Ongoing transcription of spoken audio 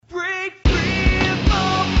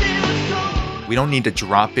We don't need to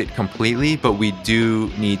drop it completely, but we do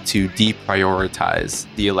need to deprioritize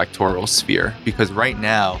the electoral sphere, because right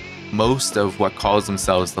now, most of what calls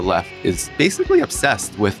themselves the left is basically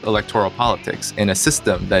obsessed with electoral politics in a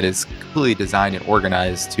system that is completely designed and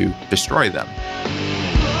organized to destroy them.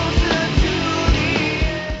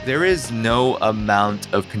 There is no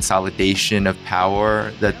amount of consolidation of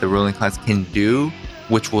power that the ruling class can do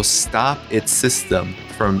which will stop its system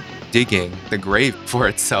from digging the grave for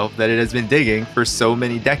itself that it has been digging for so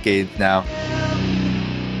many decades now.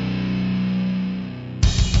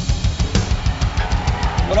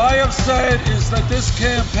 What I have said is that this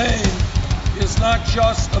campaign is not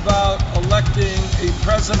just about electing a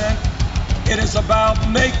president, it is about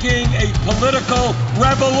making a political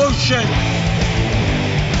revolution.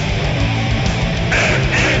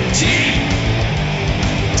 MMT!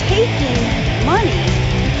 Taking money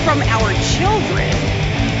from our children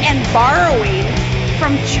and borrowing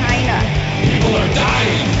from China. People are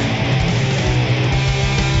dying.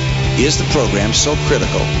 Is the program so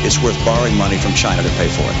critical it's worth borrowing money from China to pay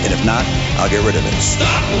for it? And if not, I'll get rid of it.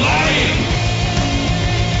 Stop lying!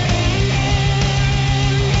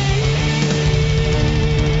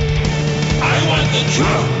 I want the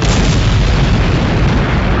truth!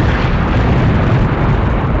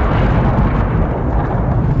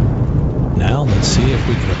 Now let's see if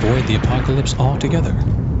we can avoid the apocalypse altogether.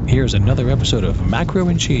 Here's another episode of Macro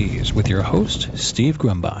and Cheese with your host, Steve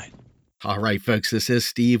Grumbine. All right, folks, this is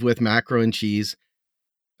Steve with Macro and Cheese.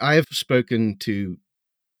 I've spoken to,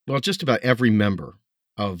 just about every member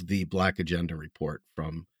of the Black Agenda Report,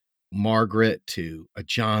 from Margaret to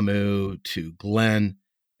Ajamu to Glenn.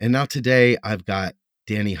 And now today I've got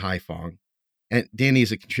Danny Haiphong. And Danny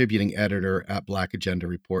is a contributing editor at Black Agenda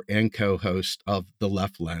Report and co-host of The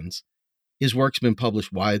Left Lens. His work's been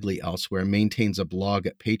published widely elsewhere and maintains a blog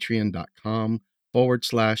at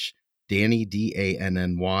patreon.com/Danny,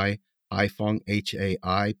 D-A-N-N-Y, Haiphong,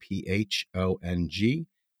 Haiphong,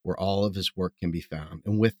 where all of his work can be found.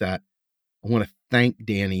 And with that, I want to thank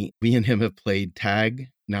Danny. Me and him have played tag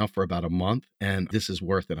now for about a month, and this is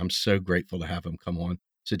worth it. I'm so grateful to have him come on.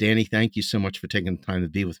 So Danny, thank you so much for taking the time to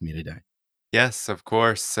be with me today. Yes, of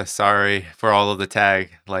course. Sorry for all of the tag.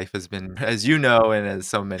 Life has been, as you know, and as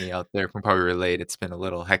so many out there can probably relate, it's been a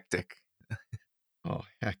little hectic. Oh,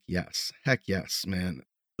 heck yes. Heck yes, man.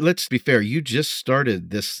 Let's be fair. You just started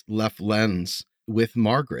this Left Lens with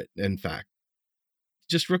Margaret, in fact.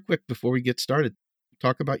 Just real quick before we get started,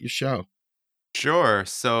 talk about your show. Sure.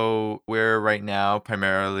 So we're right now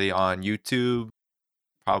primarily on YouTube,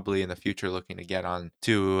 probably in the future looking to get on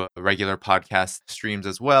to regular podcast streams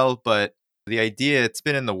as well. But the idea, it's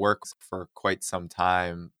been in the works for quite some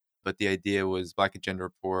time. But the idea was Black Agenda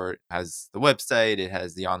Report has the website, it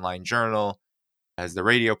has the online journal, has the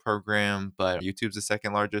radio program, but YouTube's the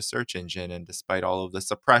second largest search engine. And despite all of the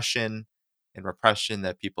suppression and repression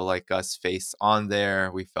that people like us face on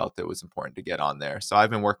there, we felt it was important to get on there. So I've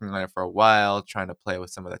been working on it for a while, trying to play with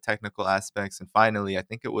some of the technical aspects. And finally, I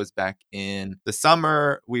think it was back in the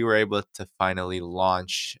summer, we were able to finally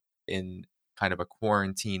launch in kind of a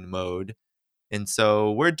quarantine mode. And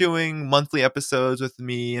so we're doing monthly episodes with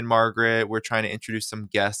me and Margaret. We're trying to introduce some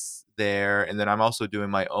guests there. And then I'm also doing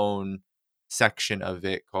my own section of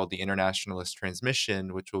it called the Internationalist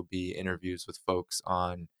Transmission, which will be interviews with folks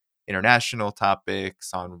on international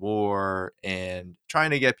topics, on war, and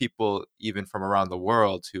trying to get people even from around the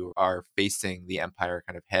world who are facing the empire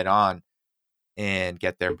kind of head on and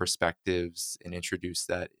get their perspectives and introduce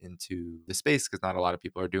that into the space, because not a lot of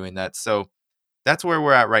people are doing that. So that's where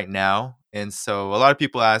we're at right now. And so a lot of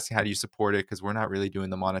people ask, how do you support it? Because we're not really doing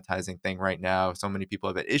the monetizing thing right now. So many people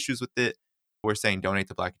have had issues with it. We're saying donate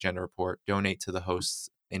to Black Agenda Report, donate to the hosts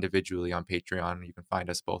individually on Patreon. You can find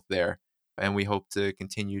us both there. And we hope to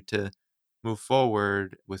continue to move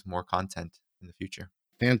forward with more content in the future.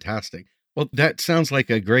 Fantastic. Well, that sounds like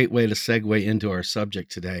a great way to segue into our subject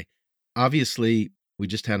today. Obviously, we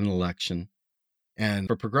just had an election. And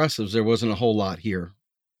for progressives, there wasn't a whole lot here.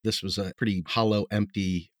 This was a pretty hollow,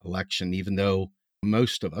 empty election, even though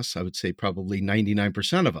most of us, I would say probably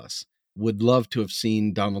 99% of us, would love to have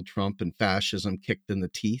seen Donald Trump and fascism kicked in the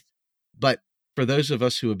teeth. But for those of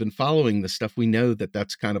us who have been following this stuff, we know that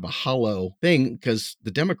that's kind of a hollow thing, because the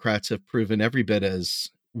Democrats have proven every bit as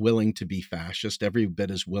willing to be fascist, every bit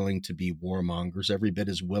as willing to be warmongers, every bit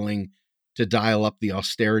as willing to dial up the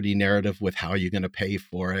austerity narrative with how you're going to pay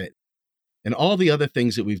for it. And all the other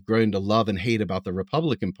things that we've grown to love and hate about the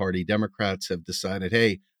Republican Party, Democrats have decided,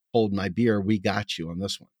 hey, hold my beer, we got you on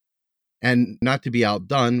this one. And not to be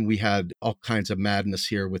outdone, we had all kinds of madness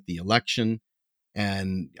here with the election.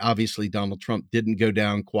 And obviously, Donald Trump didn't go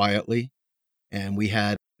down quietly. And we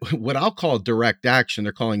had what I'll call direct action.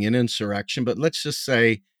 They're calling it insurrection, but let's just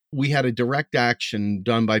say we had a direct action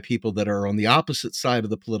done by people that are on the opposite side of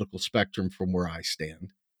the political spectrum from where I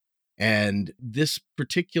stand. And this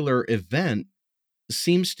particular event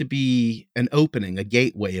seems to be an opening, a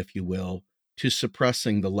gateway, if you will, to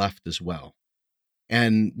suppressing the left as well.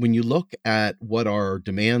 And when you look at what our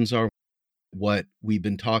demands are, what we've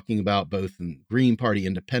been talking about both in Green Party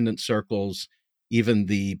independent circles, even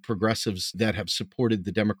the progressives that have supported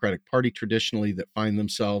the Democratic Party traditionally that find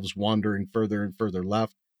themselves wandering further and further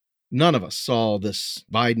left, none of us saw this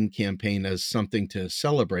Biden campaign as something to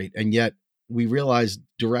celebrate. And yet we realized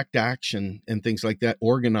direct action and things like that,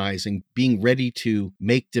 organizing, being ready to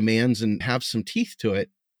make demands and have some teeth to it.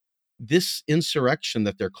 This insurrection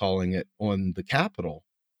that they're calling it on the Capitol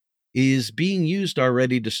is being used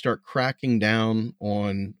already to start cracking down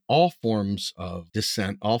on all forms of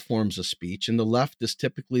dissent, all forms of speech. And the left is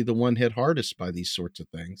typically the one hit hardest by these sorts of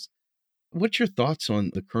things. What's your thoughts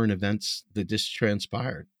on the current events that just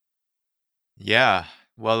transpired? Yeah,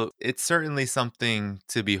 well, it's certainly something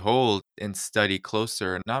to behold and study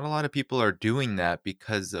closer. Not a lot of people are doing that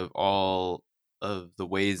because of all of the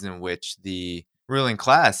ways in which the ruling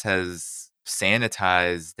class has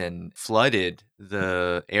sanitized and flooded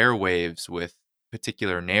the airwaves with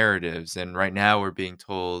particular narratives. And right now we're being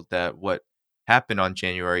told that what happened on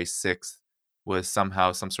January 6th was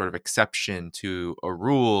somehow some sort of exception to a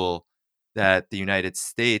rule that the United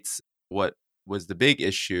States, what was the big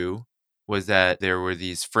issue was that there were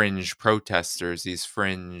these fringe protesters, these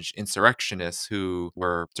fringe insurrectionists who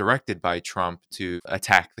were directed by Trump to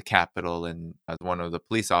attack the Capitol. And as one of the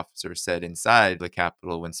police officers said inside the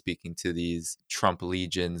Capitol when speaking to these Trump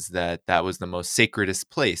legions, that that was the most sacredest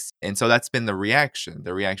place. And so that's been the reaction.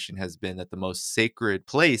 The reaction has been that the most sacred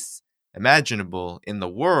place imaginable in the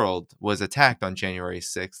world was attacked on January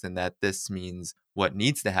 6th, and that this means what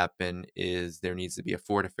needs to happen is there needs to be a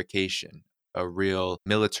fortification, a real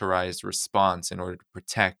militarized response in order to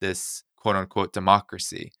protect this quote unquote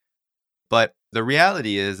democracy. But the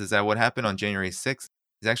reality is that what happened on January 6th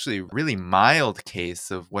is actually a really mild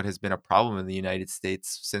case of what has been a problem in the United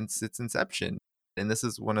States since its inception. And this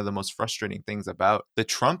is one of the most frustrating things about the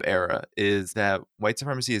Trump era is that white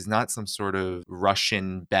supremacy is not some sort of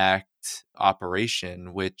Russian-backed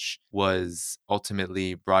operation, which was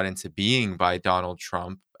ultimately brought into being by Donald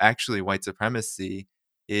Trump. Actually, white supremacy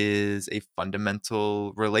is a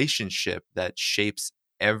fundamental relationship that shapes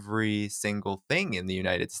every single thing in the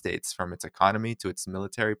United States, from its economy to its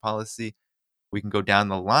military policy. We can go down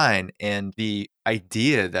the line. And the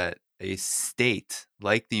idea that a state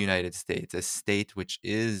like the United States, a state which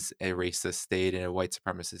is a racist state and a white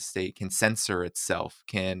supremacist state, can censor itself,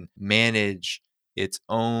 can manage its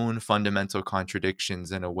own fundamental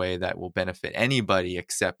contradictions in a way that will benefit anybody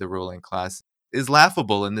except the ruling class, is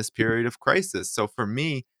laughable in this period of crisis. So for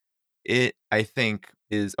me, it, I think,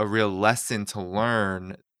 is a real lesson to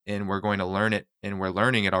learn, and we're going to learn it, and we're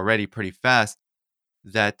learning it already pretty fast,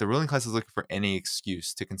 that the ruling class is looking for any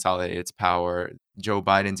excuse to consolidate its power. Joe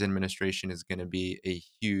Biden's administration is going to be a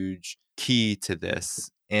huge key to this.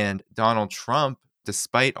 And Donald Trump,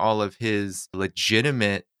 despite all of his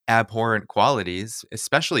legitimate abhorrent qualities,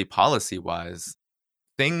 especially policy-wise,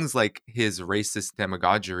 things like his racist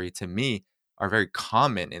demagoguery, to me, are very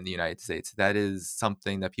common in the United States. That is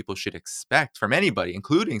something that people should expect from anybody,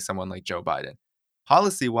 including someone like Joe Biden.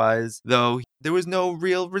 Policy-wise, though, there was no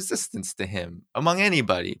real resistance to him among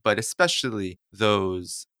anybody, but especially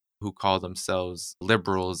those who call themselves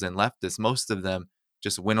liberals and leftists. Most of them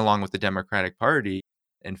just went along with the Democratic Party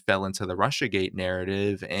and fell into the Russiagate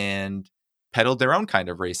narrative and peddled their own kind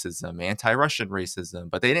of racism, anti-Russian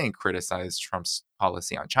racism, but they didn't criticize Trump's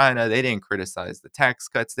policy on China. They didn't criticize the tax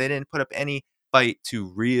cuts. They didn't put up any fight to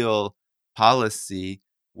real policy,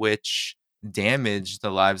 which damaged the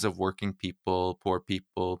lives of working people, poor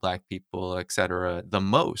people, Black people, etc., the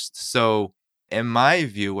most. So in my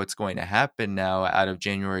view, what's going to happen now out of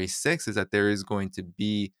January 6th is that there is going to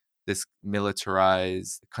be this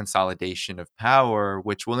militarized consolidation of power,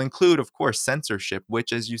 which will include, of course, censorship,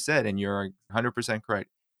 which, as you said, and you're 100% correct,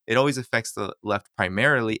 it always affects the left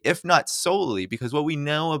primarily, if not solely, because what we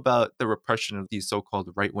know about the repression of these so-called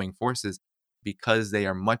right-wing forces, because they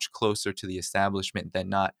are much closer to the establishment than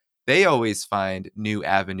not, they always find new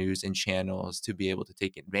avenues and channels to be able to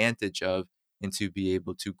take advantage of and to be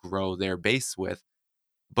able to grow their base with.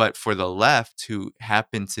 But for the left, who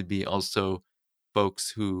happen to be also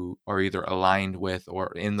folks who are either aligned with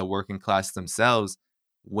or in the working class themselves,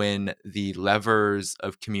 when the levers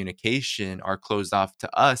of communication are closed off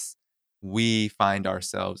to us, we find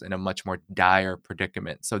ourselves in a much more dire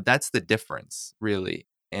predicament. So that's the difference, really.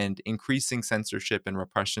 And increasing censorship and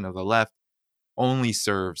repression of the left only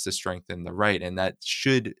serves to strengthen the right. And that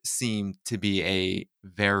should seem to be a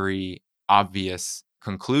very obvious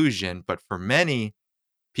conclusion. But for many,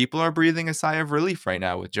 people are breathing a sigh of relief right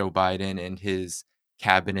now with Joe Biden and his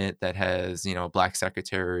cabinet that has, a black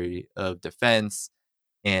secretary of defense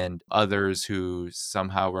and others who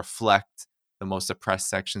somehow reflect the most oppressed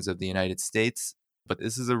sections of the United States. But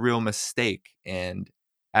this is a real mistake. And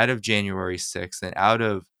out of January 6th and out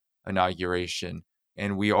of inauguration,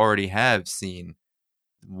 and we already have seen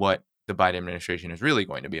what the Biden administration is really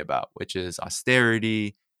going to be about, which is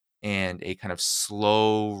austerity and a kind of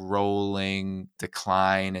slow rolling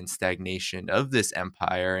decline and stagnation of this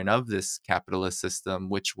empire and of this capitalist system,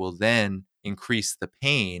 which will then increase the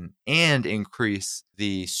pain and increase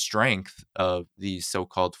the strength of these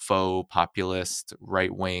so-called faux populist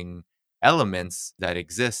right-wing elements that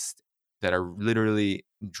exist, that are literally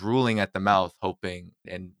drooling at the mouth, hoping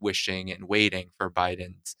and wishing and waiting for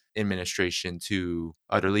Biden's administration to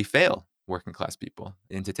utterly fail working class people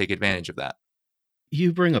and to take advantage of that.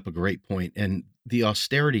 You bring up a great point, and the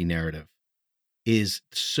austerity narrative is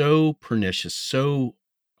so pernicious, so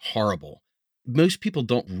horrible. Most people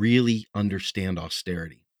don't really understand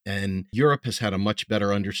austerity, and Europe has had a much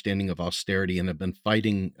better understanding of austerity and have been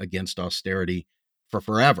fighting against austerity for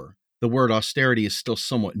forever. The word austerity is still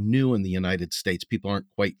somewhat new in the United States. People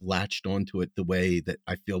aren't quite latched onto it the way that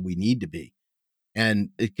I feel we need to be.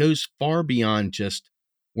 And it goes far beyond just,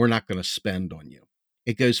 we're not going to spend on you.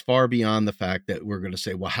 It goes far beyond the fact that we're going to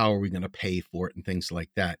say, well, how are we going to pay for it and things like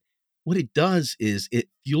that. What it does is it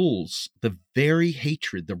fuels the very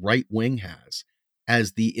hatred the right wing has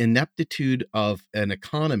as the ineptitude of an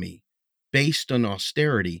economy based on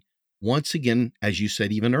austerity. Once again, as you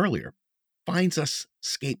said even earlier, finds us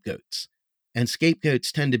scapegoats. And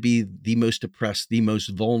scapegoats tend to be the most oppressed, the most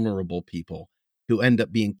vulnerable people who end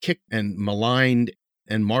up being kicked and maligned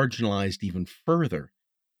and marginalized even further.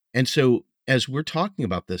 And so as we're talking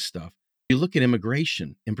about this stuff, you look at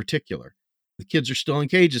immigration in particular. The kids are still in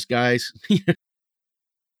cages, guys.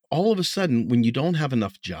 All of a sudden, when you don't have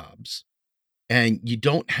enough jobs and you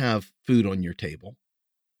don't have food on your table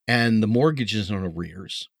and the mortgage is on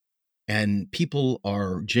arrears and people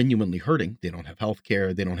are genuinely hurting, they don't have health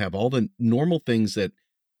care, they don't have all the normal things that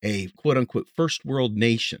a quote unquote first world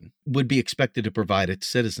nation would be expected to provide its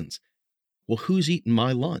citizens. Well, who's eating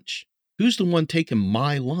my lunch? Who's the one taking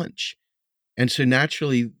my lunch? And so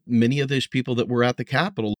naturally, many of those people that were at the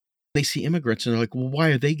Capitol, they see immigrants and they're like, well, why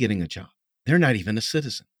are they getting a job? They're not even a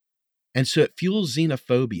citizen. And so it fuels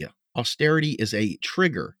xenophobia. Austerity is a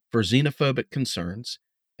trigger for xenophobic concerns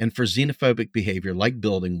and for xenophobic behavior like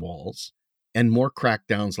building walls and more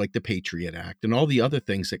crackdowns like the Patriot Act and all the other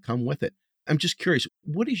things that come with it. I'm just curious,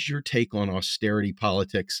 what is your take on austerity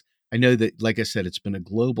politics? I know that, like I said, it's been a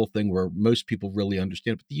global thing where most people really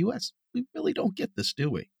understand, but the U.S., we really don't get this, do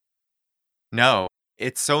we? No,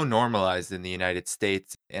 it's so normalized in the United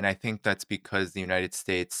States. And I think that's because the United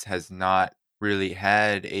States has not really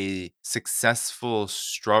had a successful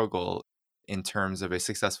struggle in terms of a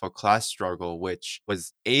successful class struggle, which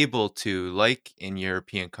was able to, like in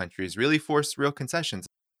European countries, really force real concessions.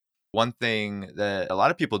 One thing that a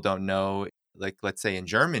lot of people don't know, like let's say in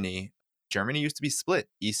Germany, Germany used to be split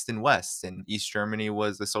east and west, and East Germany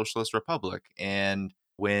was a socialist republic. And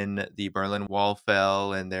when the Berlin Wall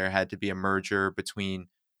fell and there had to be a merger between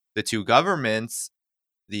the two governments,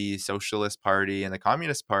 the Socialist Party and the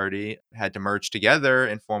Communist Party had to merge together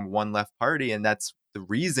and form one left party. And that's the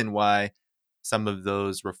reason why some of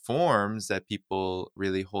those reforms that people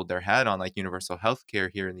really hold their hat on, like universal health care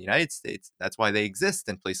here in the United States, that's why they exist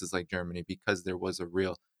in places like Germany, because there was a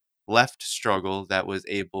real left struggle that was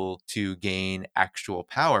able to gain actual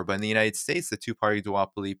power. But in the United States, the two-party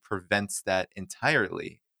duopoly prevents that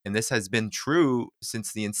entirely. And this has been true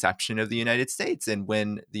since the inception of the United States. And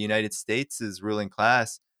when the United States' ruling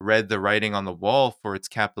class read the writing on the wall for its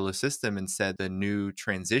capitalist system and said the new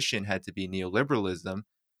transition had to be neoliberalism,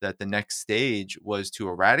 that the next stage was to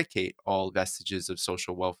eradicate all vestiges of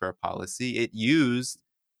social welfare policy, it used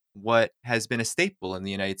what has been a staple in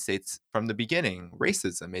the United States from the beginning,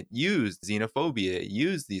 racism. It used xenophobia. It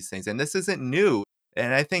used these things. And this isn't new.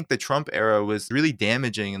 And I think the Trump era was really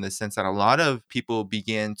damaging in the sense that a lot of people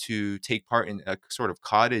began to take part in a sort of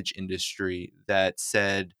cottage industry that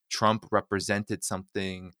said Trump represented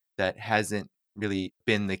something that hasn't really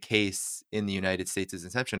been the case in the United States'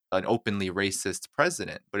 inception, an openly racist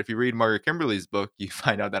president. But if you read Margaret Kimberly's book, you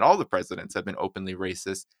find out that all the presidents have been openly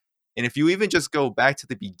racist. And if you even just go back to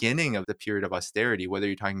the beginning of the period of austerity, whether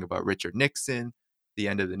you're talking about Richard Nixon, the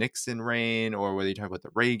end of the Nixon reign, or whether you're talking about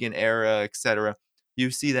the Reagan era, et cetera, you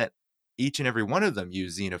see that each and every one of them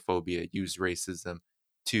use xenophobia, use racism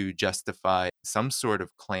to justify some sort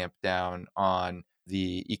of clampdown on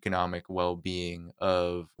the economic well-being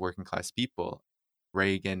of working class people.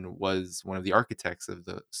 Reagan was one of the architects of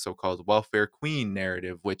the so-called welfare queen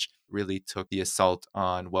narrative, which really took the assault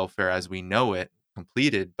on welfare as we know it,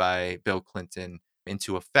 completed by Bill Clinton,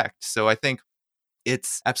 into effect. So I think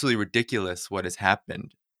it's absolutely ridiculous what has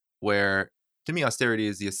happened, where to me, austerity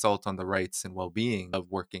is the assault on the rights and well-being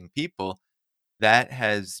of working people. That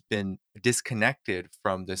has been disconnected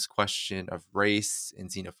from this question of race and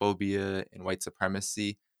xenophobia and white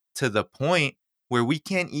supremacy to the point where we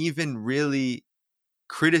can't even really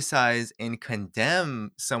criticize and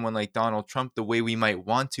condemn someone like Donald Trump the way we might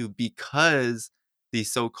want to, because the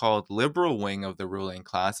so-called liberal wing of the ruling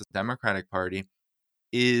class, the Democratic Party,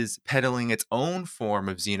 is peddling its own form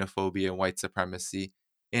of xenophobia and white supremacy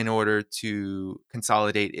in order to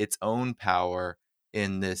consolidate its own power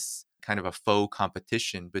in this kind of a faux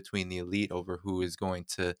competition between the elite over who is going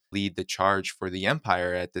to lead the charge for the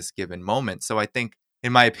empire at this given moment. So I think,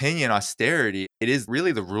 in my opinion, austerity, it is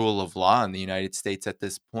really the rule of law in the United States at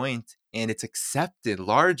this point, and it's accepted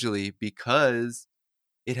largely because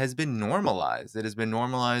it has been normalized. It has been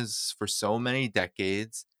normalized for so many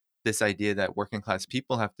decades, this idea that working class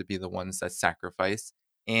people have to be the ones that sacrifice.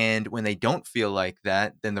 And when they don't feel like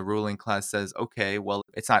that, then the ruling class says, okay, well,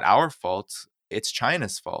 it's not our fault. It's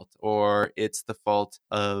China's fault, or it's the fault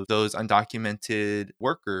of those undocumented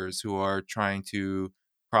workers who are trying to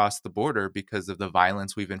cross the border because of the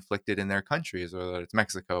violence we've inflicted in their countries, whether it's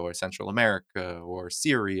Mexico or Central America or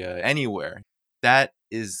Syria, anywhere. That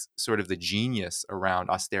is sort of the genius around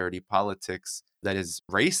austerity politics that is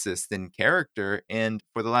racist in character. And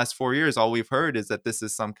for the last 4 years, all we've heard is that this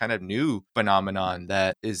is some kind of new phenomenon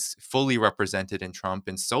that is fully represented in Trump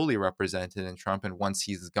and solely represented in Trump. And once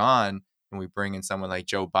he's gone, and we bring in someone like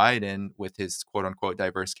Joe Biden with his quote unquote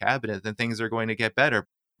diverse cabinet, then things are going to get better.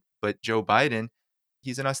 But Joe Biden,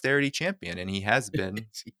 he's an austerity champion, and he has been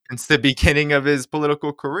since the beginning of his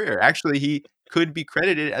political career. Actually, he could be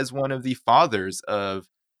credited as one of the fathers of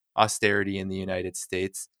austerity in the United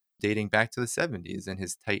States, dating back to the 70s and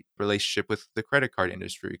his tight relationship with the credit card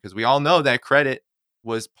industry, because we all know that credit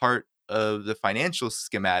was part of the financial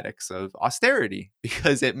schematics of austerity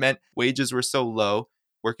because it meant wages were so low,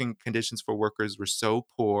 working conditions for workers were so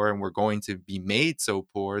poor, and were going to be made so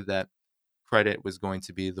poor that credit was going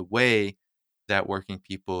to be the way that working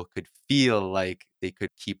people could feel like they could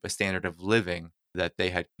keep a standard of living that they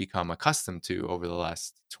had become accustomed to over the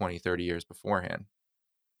last 20, 30 years beforehand.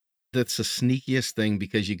 That's the sneakiest thing,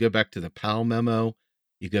 because you go back to the Powell memo,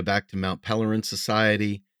 you go back to Mount Pelerin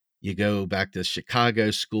Society, you go back to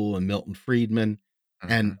Chicago School and Milton Friedman,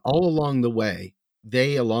 and all along the way,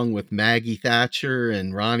 they, along with Maggie Thatcher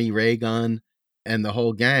and Ronnie Reagan and the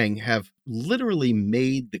whole gang, have literally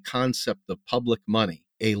made the concept of public money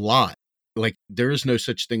a lie. Like, there is no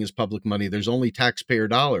such thing as public money. There's only taxpayer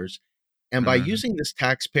dollars. And by using this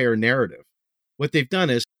taxpayer narrative, what they've done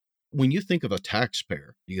is, when you think of a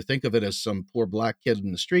taxpayer, do you think of it as some poor black kid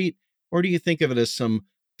in the street, or do you think of it as some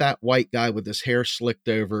fat white guy with his hair slicked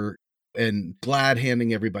over and glad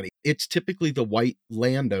handing everybody? It's typically the white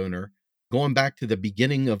landowner, going back to the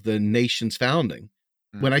beginning of the nation's founding.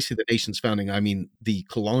 When I say the nation's founding, I mean the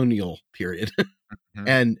colonial period.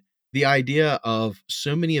 And the idea of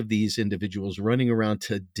so many of these individuals running around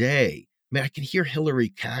today. I mean, I can hear Hillary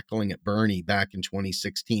cackling at Bernie back in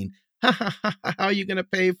 2016. How are you going to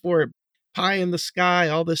pay for it? Pie in the sky,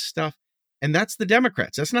 all this stuff. And that's the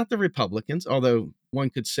Democrats. That's not the Republicans, although one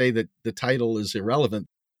could say that the title is irrelevant.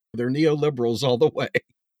 They're neoliberals all the way.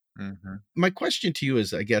 My question to you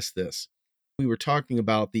is, I guess, this. We were talking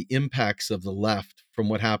about the impacts of the left from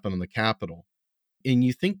what happened on the Capitol. And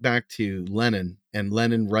you think back to Lenin, and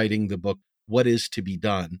Lenin writing the book, What Is to Be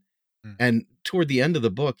Done? And toward the end of the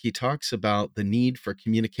book, he talks about the need for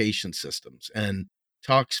communication systems, and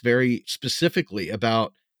talks very specifically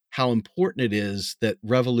about how important it is that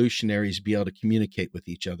revolutionaries be able to communicate with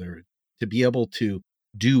each other, to be able to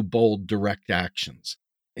do bold, direct actions,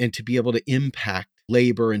 and to be able to impact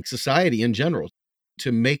labor and society in general,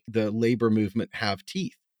 to make the labor movement have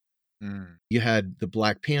teeth. You had the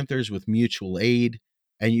Black Panthers with mutual aid,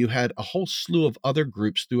 and you had a whole slew of other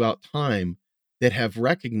groups throughout time that have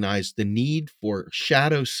recognized the need for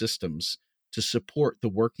shadow systems to support the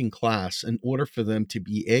working class in order for them to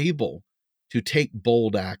be able to take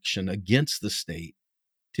bold action against the state,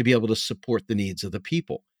 to be able to support the needs of the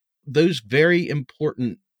people. Those very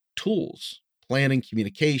important tools, planning,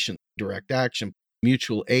 communication, direct action,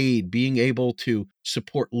 mutual aid, being able to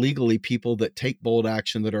support legally people that take bold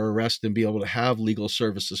action, that are arrested, and be able to have legal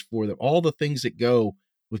services for them, all the things that go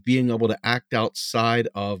with being able to act outside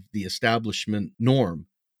of the establishment norm,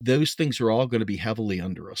 those things are all going to be heavily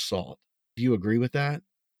under assault. Do you agree with that?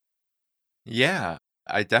 Yeah,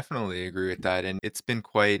 I definitely agree with that. And it's been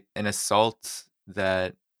quite an assault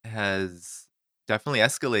that has definitely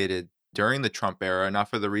escalated during the Trump era, not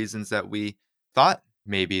for the reasons that we thought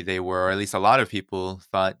maybe they were, or at least a lot of people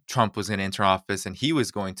thought Trump was going to enter office and he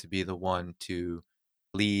was going to be the one to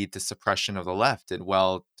lead the suppression of the left. And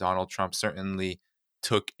while Donald Trump certainly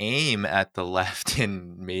took aim at the left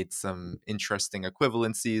and made some interesting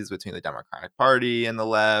equivalencies between the Democratic Party and the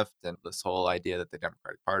left, and this whole idea that the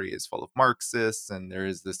Democratic Party is full of Marxists and there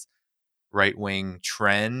is this right wing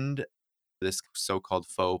trend, this so called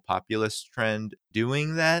faux populist trend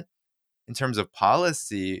doing that. In terms of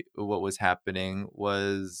policy, what was happening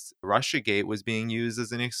was Russiagate was being used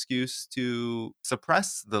as an excuse to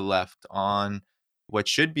suppress the left on what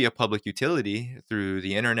should be a public utility through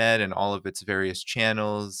the internet and all of its various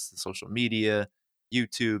channels, social media,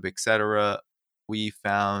 YouTube, etc. We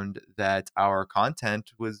found that our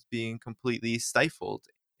content was being completely stifled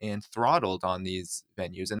and throttled on these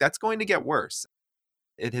venues. And that's going to get worse.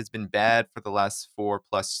 It has been bad for the last 4+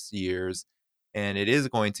 years, and it is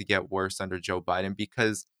going to get worse under Joe Biden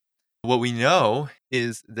because what we know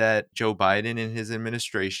is that Joe Biden and his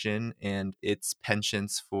administration and its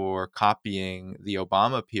penchants for copying the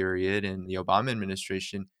Obama period and the Obama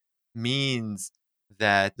administration means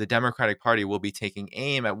that the Democratic Party will be taking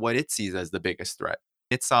aim at what it sees as the biggest threat.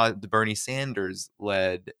 It saw the Bernie Sanders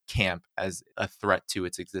led camp as a threat to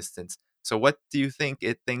its existence. So, what do you think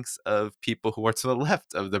it thinks of people who are to the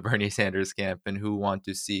left of the Bernie Sanders camp and who want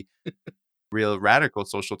to see real radical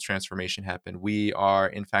social transformation happen? We are,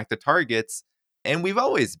 in fact, the targets, and we've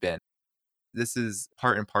always been. This is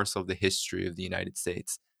part and parcel of the history of the United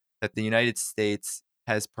States, that the United States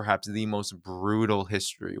has perhaps the most brutal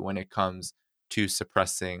history when it comes to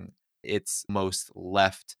suppressing its most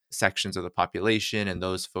left sections of the population and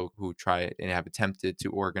those folk who try and have attempted to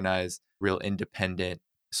organize real independent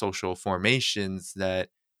social formations that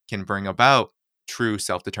can bring about true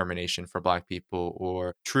self-determination for Black people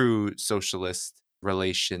or true socialist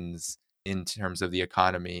relations in terms of the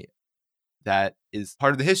economy. That is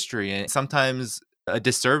part of the history. And sometimes a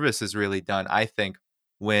disservice is really done, I think,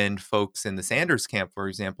 when folks in the Sanders camp, for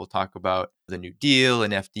example, talk about the New Deal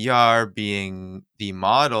and FDR being the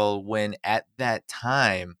model, when at that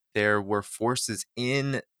time there were forces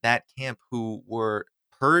in that camp who were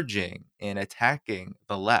purging and attacking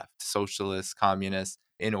the left, socialists, communists,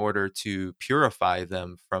 in order to purify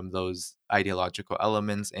them from those ideological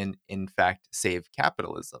elements and, in fact, save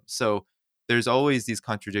capitalism. So there's always these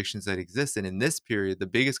contradictions that exist. And in this period, the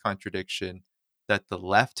biggest contradiction that the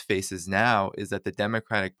left faces now is that the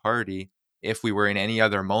Democratic Party, if we were in any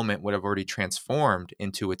other moment, would have already transformed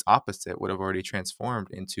into its opposite, would have already transformed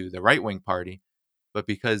into the right-wing party. But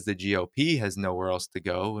because the GOP has nowhere else to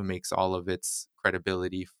go and makes all of its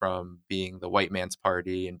credibility from being the white man's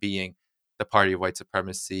party and being the party of white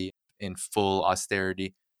supremacy in full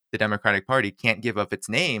austerity, the Democratic Party can't give up its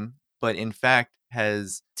name, but in fact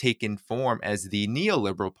has taken form as the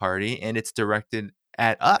neoliberal party, and it's directed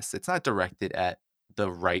at us. It's not directed at the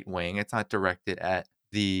right wing. It's not directed at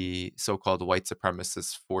the so-called white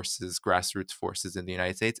supremacist forces, grassroots forces in the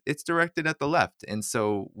United States. It's directed at the left. And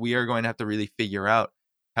so we are going to have to really figure out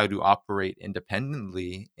how to operate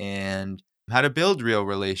independently and how to build real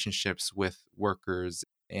relationships with workers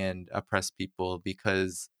and oppressed people,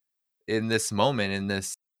 because in this moment, in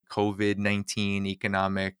this COVID-19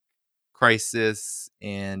 economic crisis,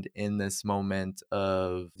 and in this moment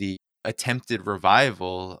of the attempted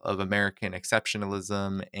revival of American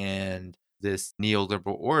exceptionalism and this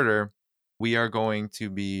neoliberal order, we are going to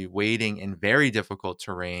be wading in very difficult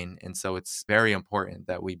terrain. And so it's very important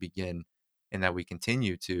that we begin and that we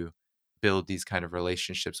continue to build these kind of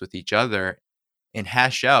relationships with each other and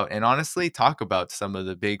hash out and honestly talk about some of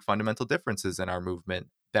the big fundamental differences in our movement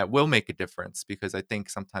that will make a difference. Because I think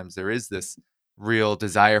sometimes there is this real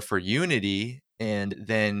desire for unity, and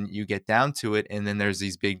then you get down to it, and then there's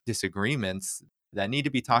these big disagreements that need to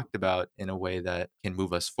be talked about in a way that can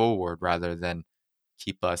move us forward rather than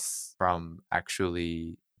keep us from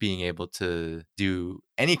actually being able to do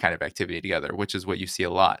any kind of activity together, which is what you see a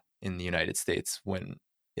lot in the United States when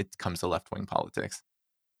it comes to left-wing politics.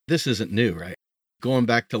 This isn't new, right? Going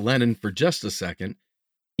back to Lenin for just a second,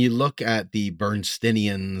 you look at the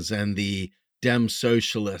Bernsteinians and the Dem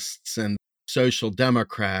socialists and social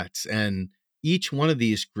democrats, and each one of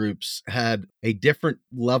these groups had a different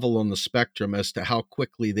level on the spectrum as to how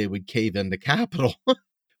quickly they would cave into capital.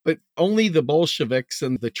 But only the Bolsheviks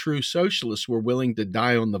and the true socialists were willing to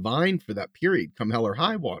die on the vine for that period, come hell or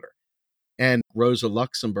high water. and Rosa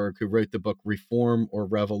Luxemburg, who wrote the book Reform or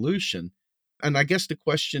Revolution. And I guess the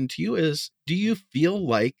question to you is, do you feel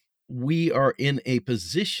like we are in a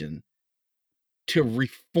position to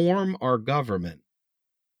reform our government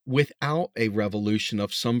without a revolution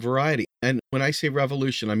of some variety? And when I say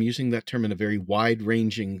revolution, I'm using that term in a very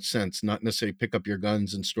wide-ranging sense, not necessarily pick up your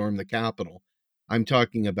guns and storm the Capitol. I'm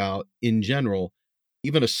talking about, in general,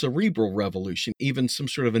 even a cerebral revolution, even some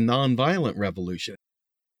sort of a nonviolent revolution.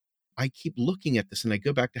 I keep looking at this, and I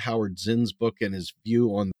go back to Howard Zinn's book and his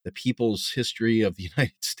view on the people's history of the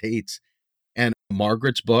United States, and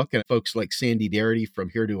Margaret's book, and folks like Sandy Darity from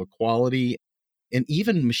Here to Equality, and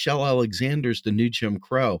even Michelle Alexander's The New Jim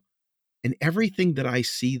Crow. And everything that I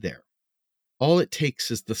see there, all it takes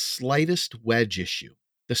is the slightest wedge issue,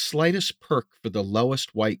 the slightest perk for the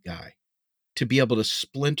lowest white guy to be able to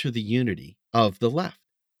splinter the unity of the left.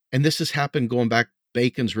 And this has happened going back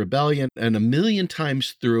Bacon's Rebellion and a million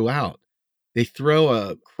times throughout. They throw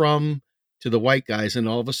a crumb to the white guys, and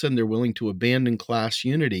all of a sudden they're willing to abandon class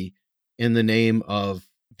unity in the name of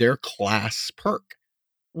their class perk.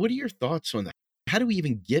 What are your thoughts on that? How do we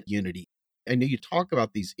even get unity? I know you talk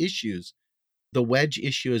about these issues. The wedge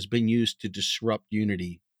issue has been used to disrupt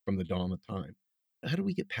unity from the dawn of time. How do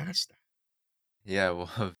we get past that? Yeah, well,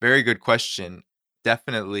 a very good question.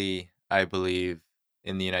 Definitely, I believe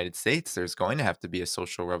in the United States, there's going to have to be a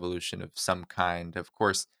social revolution of some kind. Of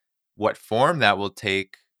course, what form that will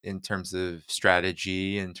take in terms of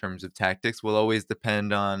strategy, in terms of tactics, will always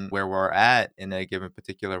depend on where we're at in a given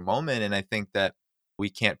particular moment. And I think that we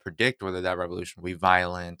can't predict whether that revolution will be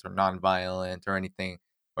violent or nonviolent or anything,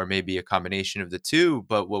 or maybe a combination of the two.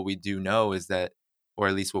 But what we do know is that, or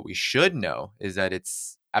at least what we should know, is that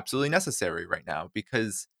it's absolutely necessary right now.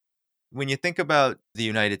 Because when you think about the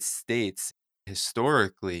United States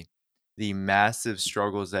historically, the massive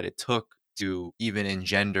struggles that it took to even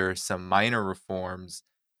engender some minor reforms,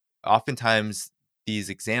 oftentimes these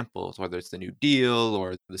examples, whether it's the New Deal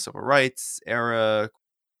or the Civil Rights era,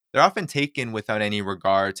 they're often taken without any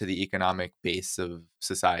regard to the economic base of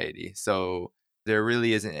society. So there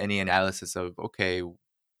really isn't any analysis of, okay,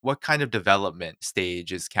 what kind of development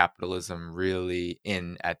stage is capitalism really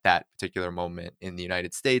in at that particular moment in the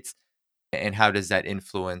United States? And how does that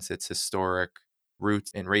influence its historic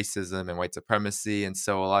roots in racism and white supremacy? And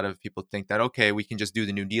so a lot of people think that, okay, we can just do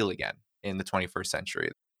the New Deal again in the 21st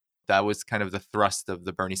century. That was kind of the thrust of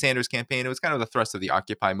the Bernie Sanders campaign. It was kind of the thrust of the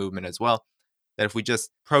Occupy movement as well, that if we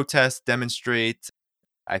just protest, demonstrate,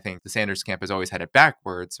 I think the Sanders camp has always had it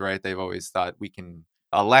backwards, right? They've always thought we can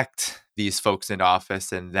elect these folks into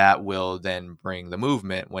office and that will then bring the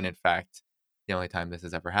movement, when in fact, the only time this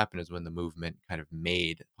has ever happened is when the movement kind of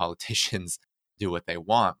made politicians do what they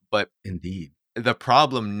want. But Indeed. the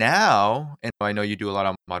problem now, and I know you do a lot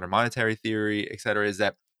on modern monetary theory, et cetera, is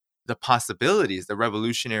that the possibilities, the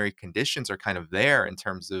revolutionary conditions are kind of there in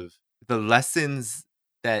terms of the lessons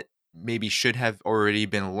that maybe should have already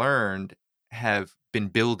been learned have been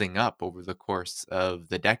building up over the course of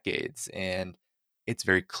the decades. And it's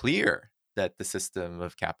very clear that the system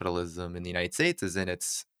of capitalism in the United States is in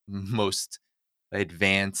its most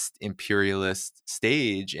advanced imperialist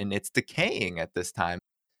stage, and it's decaying at this time.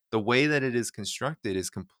 The way that it is constructed is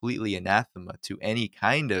completely anathema to any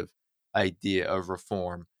kind of idea of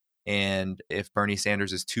reform. And if Bernie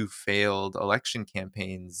Sanders' two failed election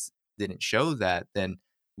campaigns didn't show that, then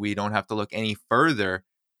we don't have to look any further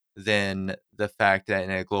than the fact that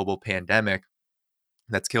in a global pandemic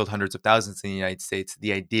that's killed hundreds of thousands in the United States,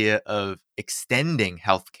 the idea of extending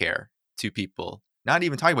healthcare to people, not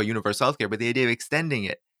even talking about universal healthcare, but the idea of extending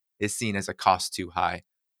it is seen as a cost too high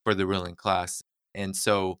for the ruling class. And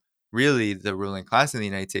so really the ruling class in the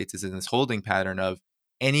United States is in this holding pattern of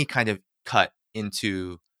any kind of cut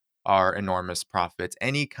into our enormous profits,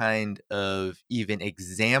 any kind of even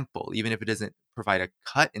example, even if it doesn't provide a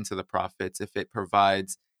cut into the profits, if it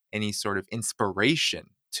provides any sort of inspiration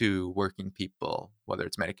to working people, whether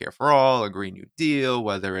it's Medicare for all, a Green New Deal,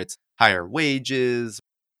 whether it's higher wages,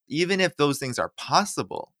 even if those things are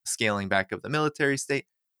possible, scaling back of the military state,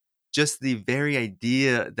 just the very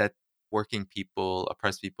idea that working people,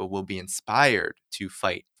 oppressed people will be inspired to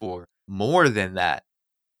fight for more than that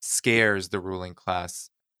scares the ruling class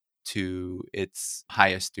to its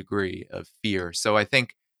highest degree of fear. So I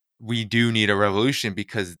think we do need a revolution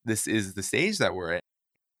because this is the stage that we're in.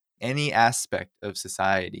 Any aspect of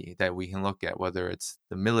society that we can look at, whether it's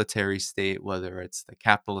the military state, whether it's the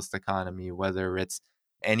capitalist economy, whether it's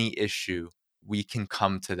any issue, we can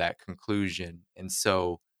come to that conclusion. And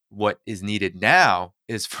so what is needed now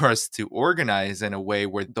is for us to organize in a way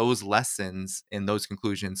where those lessons and those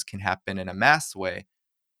conclusions can happen in a mass way.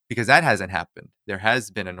 because that hasn't happened. There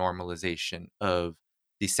has been a normalization of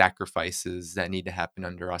the sacrifices that need to happen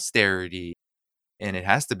under austerity, and it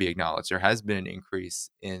has to be acknowledged. There has been an increase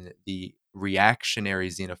in the reactionary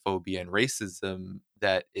xenophobia and racism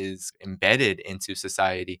that is embedded into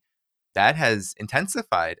society. That has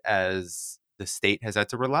intensified as the state has had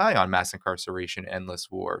to rely on mass incarceration,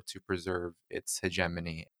 endless war to preserve its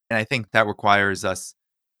hegemony. And I think that requires us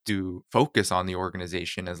to focus on the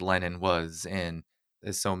organization as Lenin was, and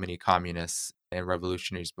as so many communists and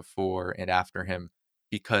revolutionaries before and after him,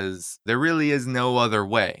 because there really is no other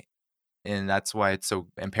way. And that's why it's so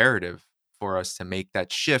imperative for us to make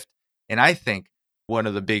that shift. And I think one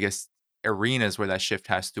of the biggest arenas where that shift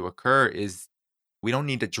has to occur is we don't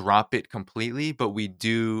need to drop it completely, but we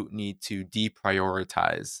do need to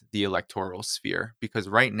deprioritize the electoral sphere, because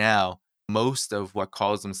right now, most of what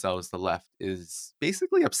calls themselves the left is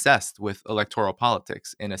basically obsessed with electoral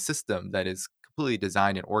politics in a system that is completely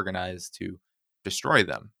designed and organized to destroy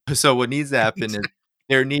them. So what needs to happen is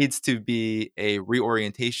there needs to be a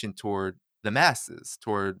reorientation toward the masses,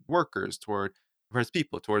 toward workers, toward oppressed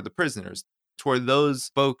people, toward the prisoners, toward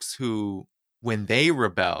those folks who, when they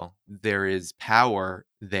rebel, there is power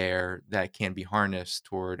there that can be harnessed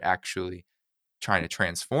toward actually trying to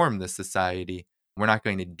transform the society. We're not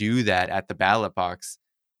going to do that at the ballot box,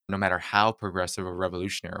 no matter how progressive or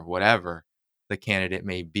revolutionary or whatever the candidate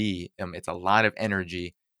may be. It's a lot of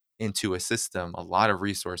energy into a system, a lot of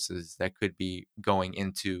resources that could be going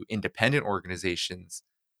into independent organizations,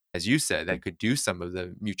 as you said, that could do some of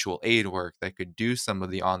the mutual aid work, that could do some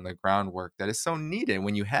of the on the ground work that is so needed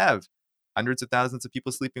when you have hundreds of thousands of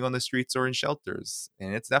people sleeping on the streets or in shelters.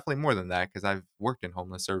 And it's definitely more than that, because I've worked in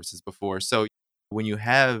homeless services before. So when you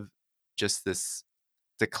have just this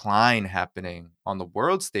decline happening on the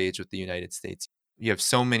world stage with the United States, you have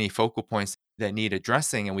so many focal points that need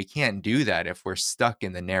addressing, and we can't do that if we're stuck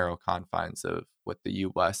in the narrow confines of what the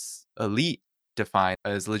US elite define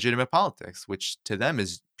as legitimate politics, which to them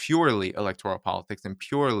is purely electoral politics and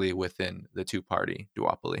purely within the two-party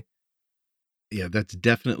duopoly. Yeah, that's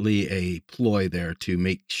definitely a ploy there to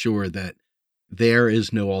make sure that there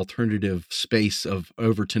is no alternative space of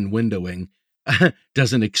Overton windowing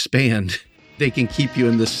doesn't expand. They can keep you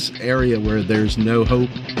in this area where there's no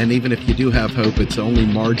hope, and even if you do have hope, it's only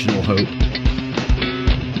marginal hope.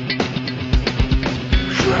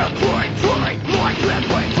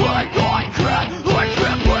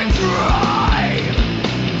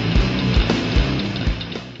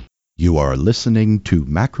 You are listening to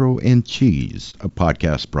Macro and Cheese, a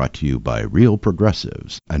podcast brought to you by Real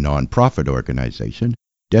Progressives, a nonprofit organization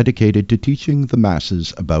dedicated to teaching the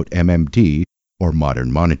masses about MMT, or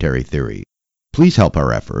modern monetary theory. Please help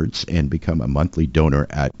our efforts and become a monthly donor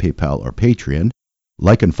at PayPal or Patreon.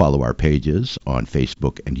 Like and follow our pages on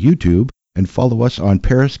Facebook and YouTube, and follow us on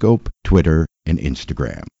Periscope, Twitter, and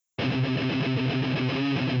Instagram.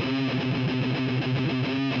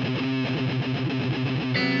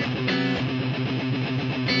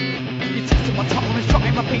 My tolerance,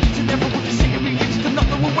 trying my patience, and never want to see me. It's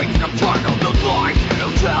another way. I'm tired of the lies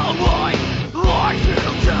you tell me. Lies you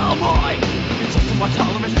tell me. It's also my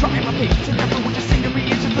tolerance, trying my patience, and never want to see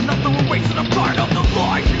me. It's another way. I'm tired of the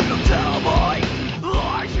lies you tell me.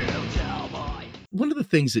 Lies you tell me. One of the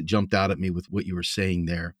things that jumped out at me with what you were saying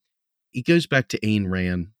there, it goes back to Ayn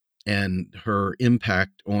Rand and her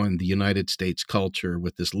impact on the United States culture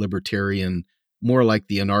with this libertarian, more like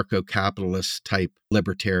the anarcho-capitalist type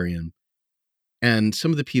libertarian. And some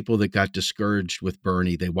of the people that got discouraged with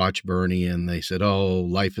Bernie, they watched Bernie and they said, oh,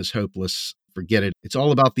 life is hopeless. Forget it. It's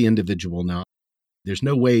all about the individual now. There's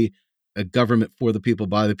no way a government for the people,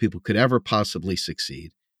 by the people could ever possibly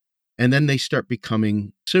succeed. And then they start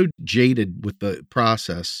becoming so jaded with the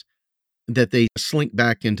process that they slink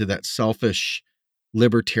back into that selfish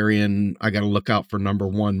libertarian, I got to look out for number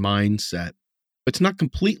one mindset. It's not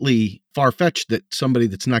completely far-fetched that somebody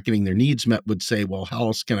that's not getting their needs met would say, well, how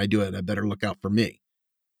else can I do it? I better look out for me,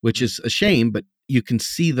 which is a shame, but you can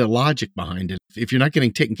see the logic behind it. If you're not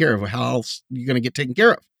getting taken care of, how else are you going to get taken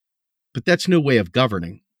care of? But that's no way of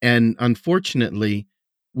governing. And unfortunately,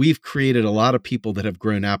 we've created a lot of people that have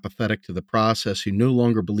grown apathetic to the process who no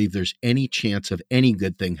longer believe there's any chance of any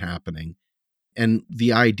good thing happening. And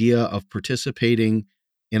the idea of participating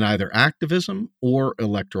in either activism or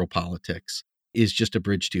electoral politics is just a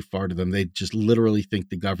bridge too far to them. They just literally think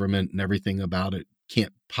the government and everything about it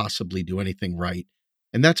can't possibly do anything right.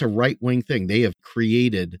 And that's a right-wing thing. They have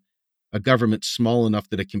created a government small enough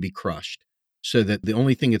that it can be crushed, so that the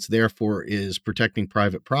only thing it's there for is protecting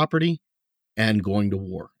private property and going to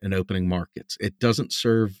war and opening markets. It doesn't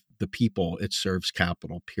serve the people. It serves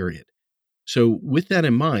capital, period. So, with that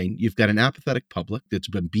in mind, you've got an apathetic public that's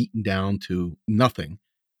been beaten down to nothing.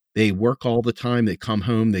 They work all the time, they come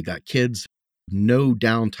home, they got kids, no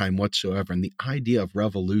downtime whatsoever. And the idea of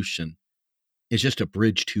revolution is just a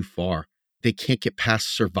bridge too far. They can't get past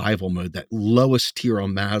survival mode, that lowest tier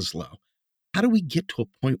on Maslow. How do we get to a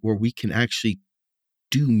point where we can actually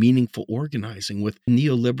do meaningful organizing with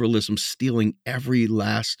neoliberalism stealing every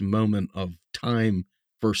last moment of time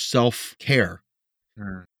for self-care?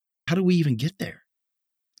 Mm. How do we even get there?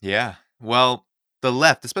 Yeah. Well, the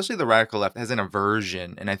left, especially the radical left, has an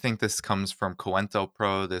aversion. And I think this comes from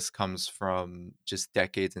COINTELPRO. This comes from just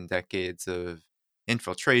decades and decades of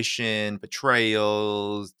infiltration,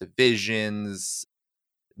 betrayals, divisions,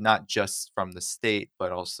 not just from the state,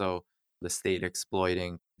 but also the state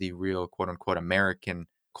exploiting the real quote unquote American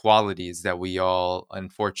qualities that we all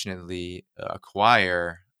unfortunately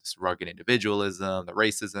acquire, this rugged individualism, the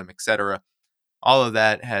racism, etc. All of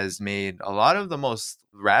that has made a lot of the most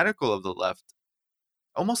radical of the left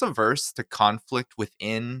almost averse to conflict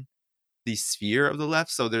within the sphere of the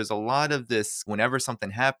left. So there's a lot of this, whenever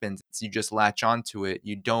something happens, you just latch onto it.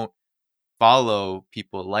 You don't follow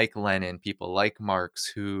people like Lenin, people like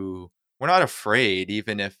Marx, who were not afraid,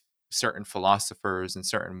 even if certain philosophers and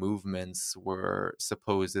certain movements were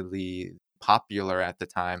supposedly popular at the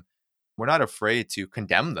time. We're not afraid to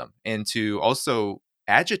condemn them and to also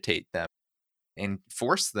agitate them and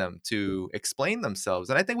force them to explain themselves.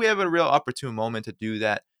 And I think we have a real opportune moment to do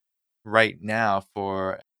that right now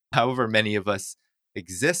for however many of us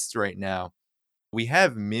exist right now. We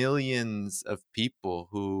have millions of people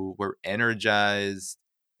who were energized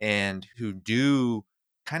and who do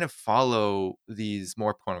kind of follow these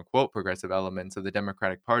more quote unquote progressive elements of the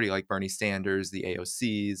Democratic Party, like Bernie Sanders, the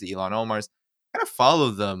AOCs, the Elon Omars, kind of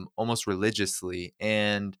follow them almost religiously.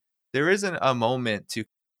 And there isn't a moment to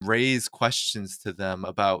raise questions to them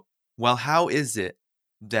about, well, how is it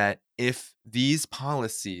that if these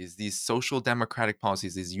policies, these social democratic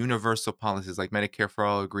policies, these universal policies like Medicare for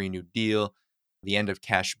All, Green New Deal, the end of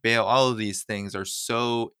cash bail, all of these things are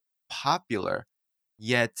so popular,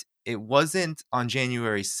 yet it wasn't on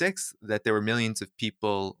January 6th that there were millions of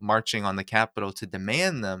people marching on the Capitol to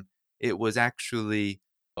demand them. It was actually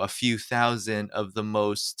a few thousand of the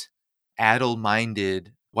most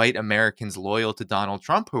addle-minded white Americans loyal to Donald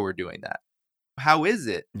Trump who were doing that. How is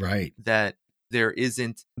it Right. that there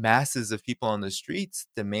isn't masses of people on the streets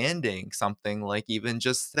demanding something like even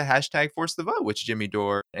just the hashtag force the vote, which Jimmy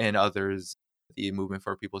Dore and others, the Movement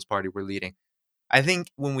for a People's Party, were leading? I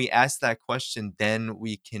think when we ask that question, then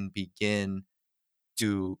we can begin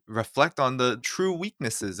to reflect on the true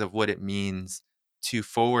weaknesses of what it means to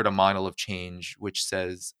forward a model of change, which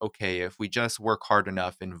says, okay, if we just work hard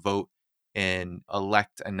enough and vote and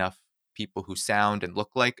elect enough people who sound and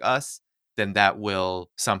look like us, then that will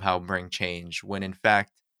somehow bring change. When in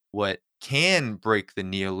fact, what can break the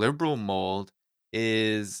neoliberal mold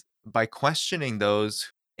is by questioning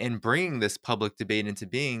those and bringing this public debate into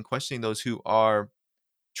being, questioning those who are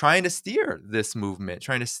trying to steer this movement,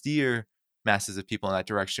 trying to steer masses of people in that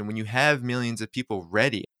direction. When you have millions of people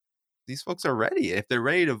ready, these folks are ready. If they're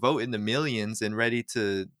ready to vote in the millions and ready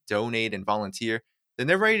to donate and volunteer, then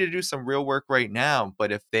they're ready to do some real work right now.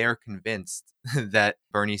 But if they're convinced that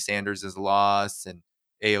Bernie Sanders is lost and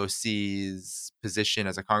AOC's position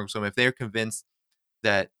as a congresswoman, if they're convinced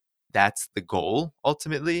that that's the goal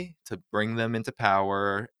ultimately, to bring them into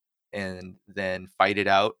power and then fight it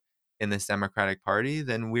out in this Democratic Party,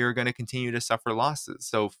 then we're going to continue to suffer losses.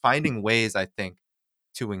 So finding ways, I think,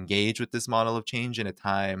 to engage with this model of change in a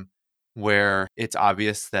time where it's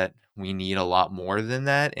obvious that we need a lot more than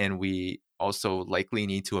that, and we also likely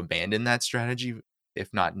need to abandon that strategy,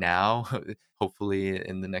 if not now, hopefully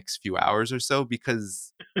in the next few hours or so,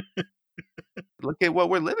 because look at what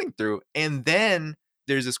we're living through. And then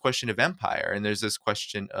there's this question of empire, and there's this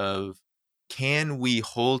question of, can we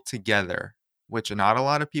hold together, which not a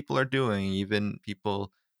lot of people are doing, even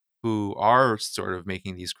people who are sort of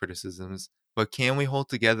making these criticisms, but can we hold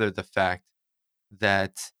together the fact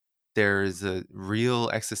that there is a real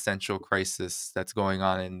existential crisis that's going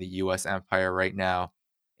on in the US empire right now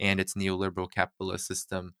and its neoliberal capitalist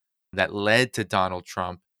system that led to Donald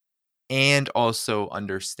Trump, and also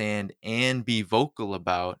understand and be vocal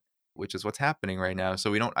about, which is what's happening right now, so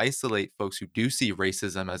we don't isolate folks who do see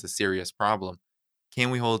racism as a serious problem? Can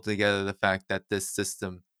we hold together the fact that this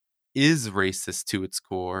system is racist to its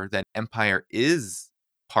core, that empire is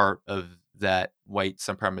part of that white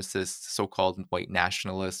supremacist, so-called white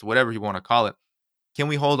nationalist, whatever you want to call it? Can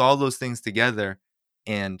we hold all those things together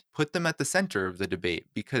and put them at the center of the debate?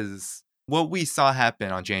 Because what we saw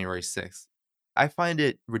happen on January 6th I find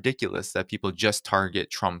it ridiculous that people just target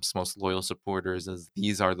Trump's most loyal supporters as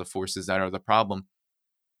these are the forces that are the problem.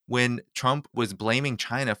 When Trump was blaming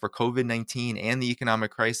China for COVID-19 and the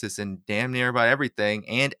economic crisis and damn near about everything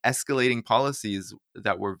and escalating policies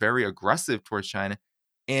that were very aggressive towards China.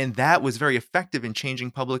 And that was very effective in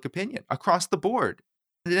changing public opinion across the board.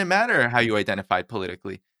 It didn't matter how you identified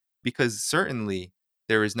politically, because certainly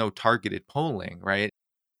there is no targeted polling, right?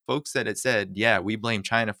 Folks that had said, yeah, we blame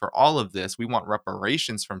China for all of this. We want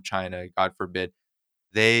reparations from China, God forbid.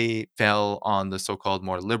 They fell on the so-called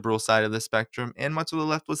more liberal side of the spectrum, and much of the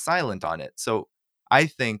left was silent on it. So I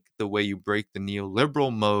think the way you break the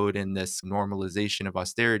neoliberal mode in this normalization of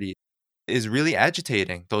austerity is really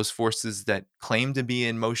agitating those forces that claim to be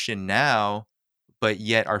in motion now, but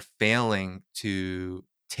yet are failing to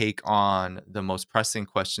take on the most pressing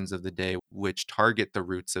questions of the day, which target the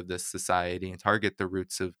roots of this society and target the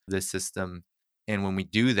roots of this system. And when we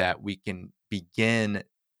do that, we can begin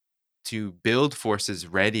to build forces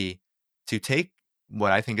ready to take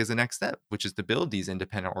what I think is the next step, which is to build these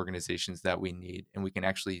independent organizations that we need. And we can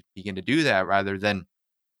actually begin to do that rather than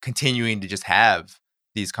continuing to just have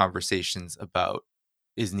these conversations about,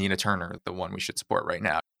 is Nina Turner the one we should support right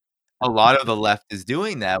now? A lot of the left is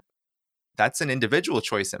doing that. That's an individual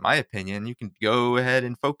choice, in my opinion. You can go ahead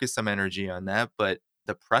and focus some energy on that. But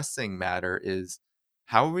the pressing matter is,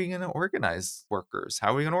 how are we going to organize workers?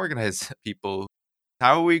 How are we going to organize people?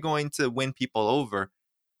 How are we going to win people over?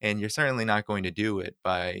 And you're certainly not going to do it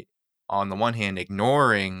by, on the one hand,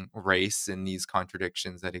 ignoring race and these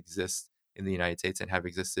contradictions that exist in the United States and have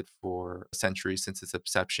existed for centuries since its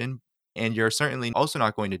inception. And you're certainly also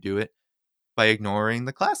not going to do it by ignoring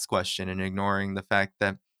the class question and ignoring the fact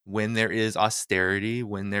that when there is austerity,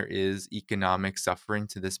 when there is economic suffering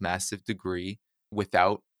to this massive degree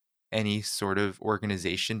without any sort of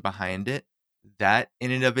organization behind it, that in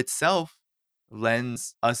and of itself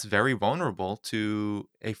lends us very vulnerable to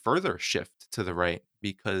a further shift to the right,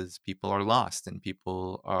 because people are lost and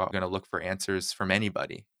people are going to look for answers from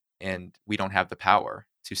anybody. And we don't have the power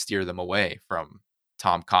to steer them away from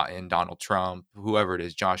Tom Cotton, Donald Trump, whoever it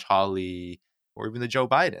is, Josh Hawley, or even the Joe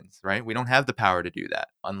Bidens, right? We don't have the power to do that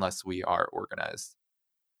unless we are organized.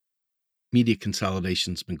 Media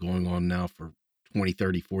consolidation's been going on now for 20,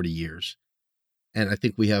 30, 40 years. And I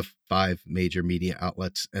think we have 5 major media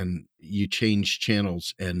outlets, and you change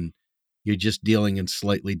channels and you're just dealing in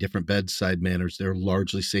slightly different bedside manners. They're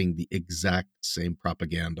largely saying the exact same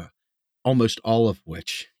propaganda, almost all of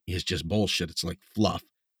which is just bullshit. It's like fluff.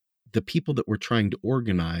 The people that we're trying to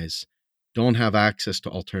organize don't have access to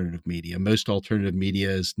alternative media. Most alternative media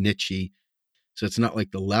is niche. So it's not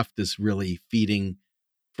like the left is really feeding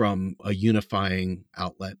from a unifying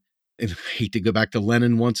outlet. And I hate to go back to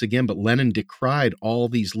Lenin once again, but Lenin decried all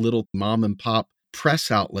these little mom and pop press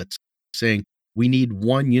outlets saying we need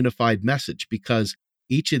one unified message because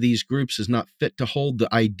each of these groups is not fit to hold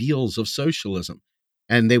the ideals of socialism.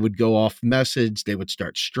 And they would go off message. They would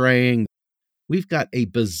start straying. We've got a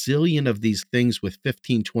bazillion of these things with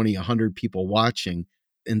 15, 20, 100 people watching.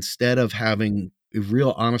 Instead of having a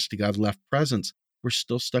real honest to God left presence, we're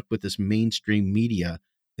still stuck with this mainstream media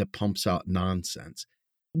that pumps out nonsense.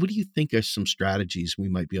 What do you think are some strategies we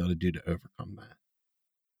might be able to do to overcome that?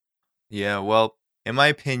 Yeah, well, in my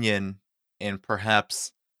opinion, and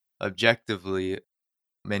perhaps objectively,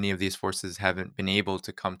 many of these forces haven't been able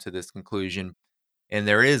to come to this conclusion. And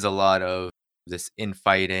there is a lot of this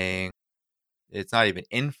infighting. It's not even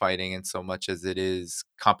infighting in so much as it is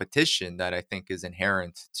competition that I think is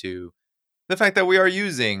inherent to the fact that we are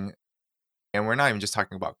using, and we're not even just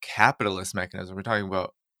talking about capitalist mechanisms, we're talking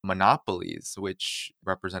about monopolies, which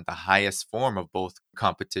represent the highest form of both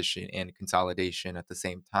competition and consolidation at the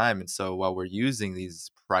same time. And so while we're using these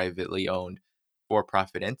privately owned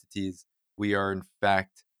for-profit entities, we are in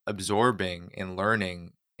fact absorbing and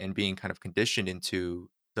learning and being kind of conditioned into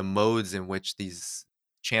the modes in which these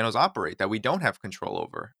channels operate that we don't have control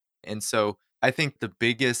over. And so I think the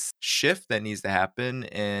biggest shift that needs to happen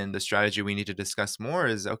and the strategy we need to discuss more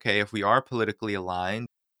is, okay, if we are politically aligned,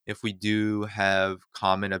 if we do have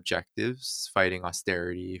common objectives, fighting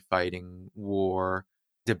austerity, fighting war,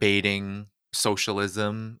 debating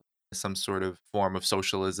socialism, some sort of form of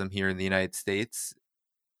socialism here in the United States,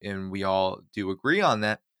 and we all do agree on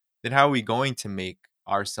that, then how are we going to make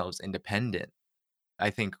ourselves independent? I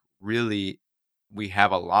think really we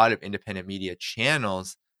have a lot of independent media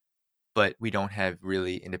channels, but we don't have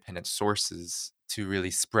really independent sources to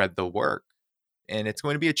really spread the work. And it's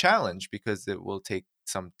going to be a challenge because it will take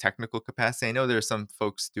some technical capacity. I know there's some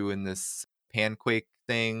folks doing this Panquake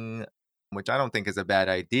thing, which I don't think is a bad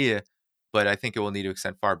idea, but I think it will need to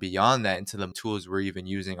extend far beyond that into the tools we're even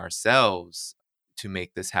using ourselves to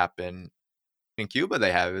make this happen. In Cuba,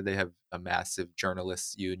 they have it. They have a massive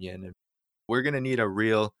journalists union. And we're going to need a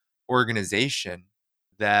real organization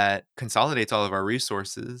that consolidates all of our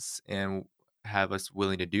resources and have us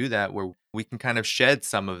willing to do that, where we can kind of shed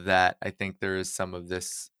some of that. I think there is some of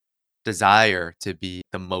this desire to be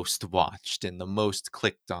the most watched and the most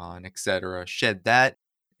clicked on, etc. Shed that.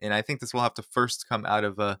 And I think this will have to first come out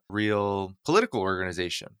of a real political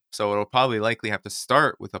organization. So it'll probably likely have to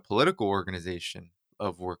start with a political organization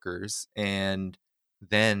of workers, and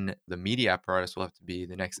then the media apparatus will have to be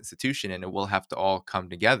the next institution, and it will have to all come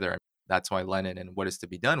together. That's why Lenin and What Is to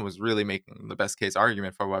Be Done was really making the best case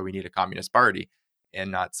argument for why we need a communist party and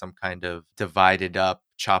not some kind of divided up,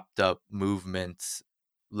 chopped up movement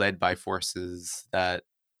led by forces that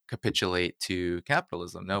capitulate to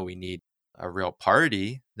capitalism. No, we need a real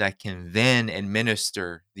party that can then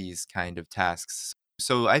administer these kind of tasks.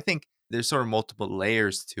 So I think there's sort of multiple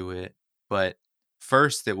layers to it, but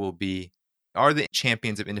first it will be, are the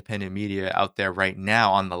champions of independent media out there right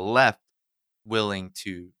now on the left willing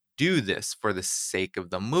to do this for the sake of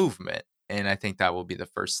the movement? And I think that will be the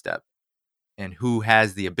first step. And who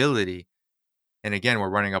has the ability? And again, we're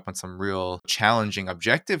running up on some real challenging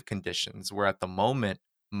objective conditions where at the moment,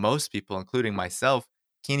 most people, including myself,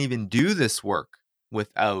 can't even do this work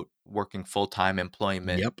without working full-time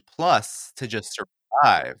employment plus to just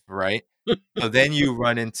survive, right? So then you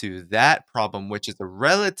run into that problem, which is a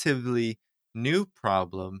relatively new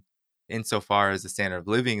problem insofar as the standard of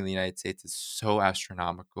living in the United States is so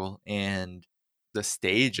astronomical, and the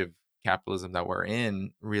stage of capitalism that we're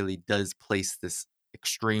in really does place this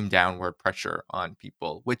extreme downward pressure on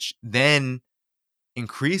people, which then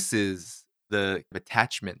increases the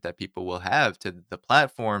attachment that people will have to the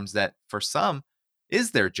platforms that for some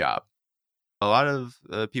is their job. A lot of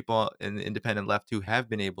people in the independent left who have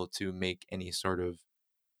been able to make any sort of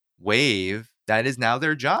wave, that is now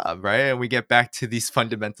their job, right? And we get back to these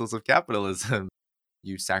fundamentals of capitalism.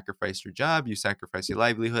 You sacrifice your job, you sacrifice your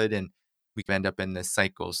livelihood, and we end up in this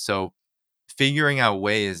cycle. So figuring out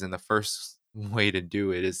ways, and the first way to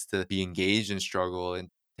do it is to be engaged in struggle and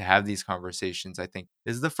to have these conversations, I think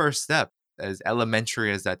is the first step. As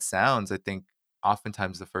elementary as that sounds, I think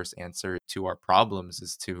oftentimes the first answer to our problems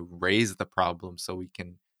is to raise the problem so we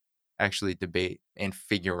can actually debate and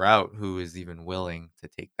figure out who is even willing to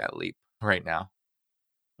take that leap right now.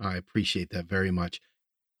 I appreciate that very much.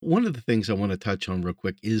 One of the things I want to touch on real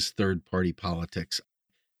quick is third-party politics.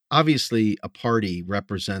 Obviously, a party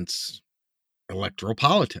represents electoral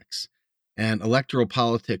politics, and electoral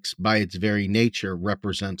politics by its very nature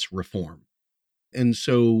represents reform. And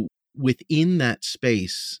so within that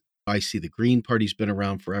space, I see the Green Party's been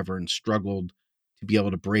around forever and struggled to be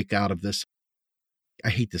able to break out of this. I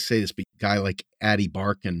hate to say this, but a guy like Ady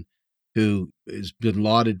Barkan, who has been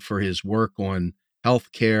lauded for his work on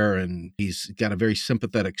healthcare, and he's got a very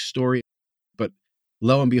sympathetic story. But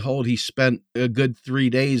lo and behold, he spent a good 3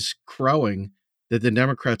 days crowing that the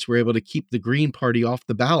Democrats were able to keep the Green Party off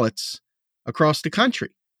the ballots across the country.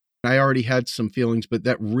 I already had some feelings, but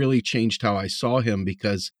that really changed how I saw him,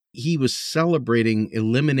 because he was celebrating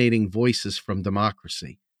eliminating voices from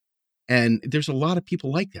democracy. And there's a lot of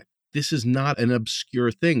people like that. This is not an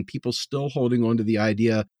obscure thing. People still holding on to the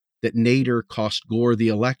idea that Nader cost Gore the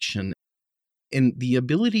election. And the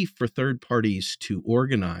ability for third parties to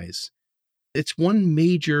organize, it's one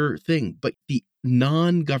major thing. But the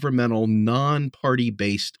non-governmental,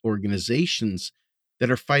 non-party-based organizations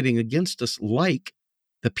that are fighting against us, like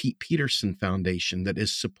the Pete Peterson Foundation, that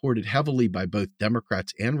is supported heavily by both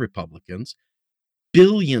Democrats and Republicans,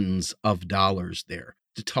 billions of dollars there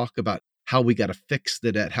to talk about how we got to fix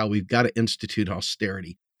the debt, how we've got to institute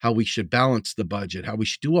austerity, how we should balance the budget, how we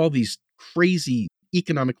should do all these crazy,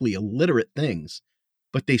 economically illiterate things.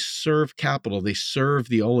 But they serve capital, they serve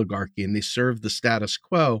the oligarchy, and they serve the status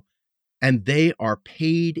quo, and they are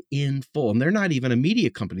paid in full. And they're not even a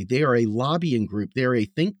media company. They are a lobbying group. They're a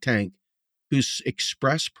think tank whose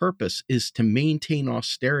express purpose is to maintain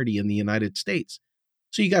austerity in the United States.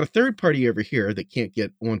 So you got a third party over here that can't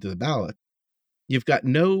get onto the ballot. You've got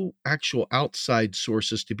no actual outside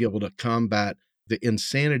sources to be able to combat the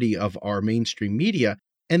insanity of our mainstream media.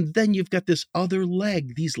 And then you've got this other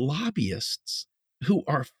leg, these lobbyists who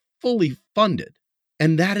are fully funded.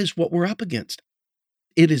 And that is what we're up against.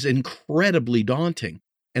 It is incredibly daunting.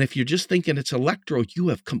 And if you're just thinking it's electoral, you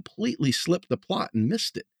have completely slipped the plot and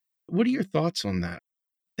missed it. What are your thoughts on that?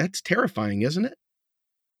 That's terrifying, isn't it?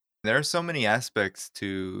 There are so many aspects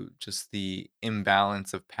to just the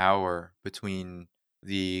imbalance of power between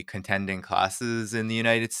the contending classes in the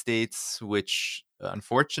United States, which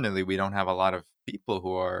unfortunately we don't have a lot of people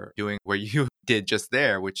who are doing what you did just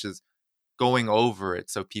there, which is going over it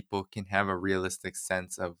so people can have a realistic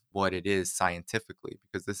sense of what it is scientifically,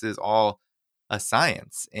 because this is all a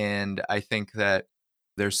science. And I think that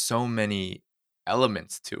there's so many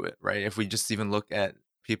elements to it, right? If we just even look at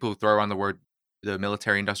people who throw around the word the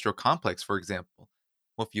military industrial complex, for example.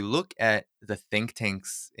 Well, if you look at the think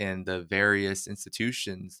tanks and the various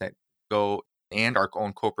institutions that go and our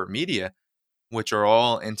own corporate media, which are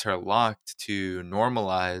all interlocked to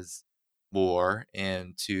normalize war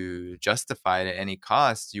and to justify it at any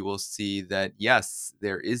cost, you will see that, yes,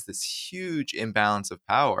 there is this huge imbalance of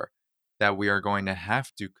power that we are going to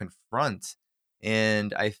have to confront.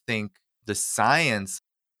 And I think the science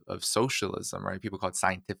of socialism, right? People call it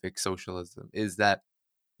scientific socialism, is that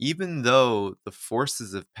even though the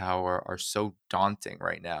forces of power are so daunting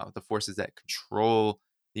right now, the forces that control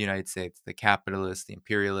the United States, the capitalists, the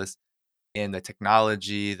imperialists, and the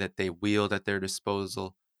technology that they wield at their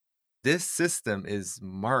disposal, this system is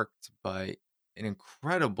marked by an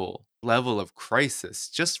incredible level of crisis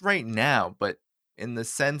just right now. But in the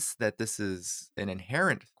sense that this is an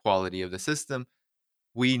inherent quality of the system,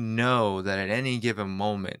 we know that at any given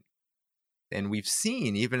moment, and we've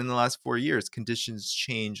seen even in the last 4 years, conditions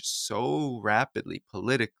change so rapidly,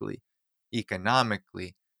 politically,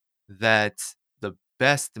 economically, that the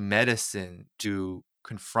best medicine to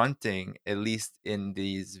confronting, at least in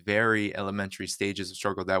these very elementary stages of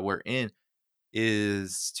struggle that we're in,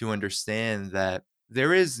 is to understand that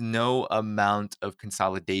there is no amount of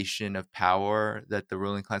consolidation of power that the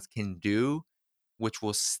ruling class can do which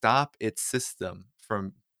will stop its system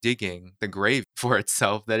from digging the grave for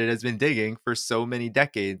itself that it has been digging for so many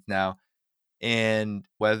decades now. And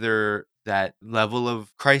whether that level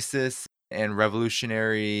of crisis and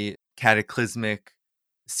revolutionary cataclysmic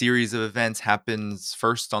series of events happens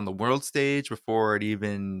first on the world stage before it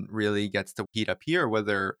even really gets to heat up here,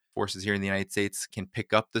 whether forces here in the United States can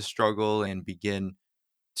pick up the struggle and begin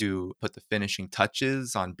to put the finishing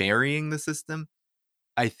touches on burying the system.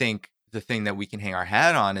 I think the thing that we can hang our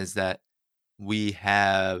hat on is that we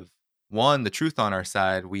have, one, the truth on our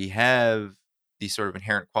side. We have these sort of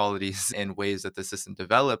inherent qualities and ways that the system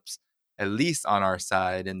develops, at least on our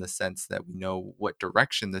side, in the sense that we know what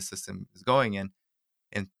direction the system is going in.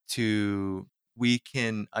 And two, we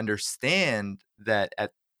can understand that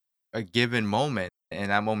at a given moment,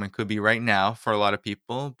 and that moment could be right now for a lot of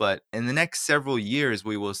people, but in the next several years,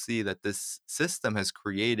 we will see that this system has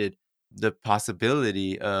created the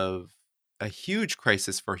possibility of a huge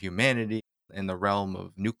crisis for humanity in the realm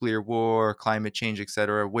of nuclear war, climate change,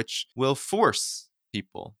 etc., which will force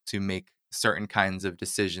people to make certain kinds of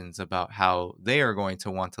decisions about how they are going to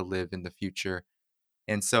want to live in the future.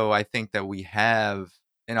 And so I think that we have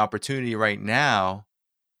an opportunity right now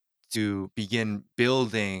to begin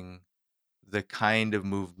building the kind of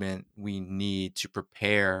movement we need to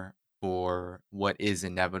prepare for what is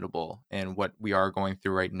inevitable and what we are going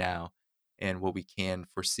through right now and what we can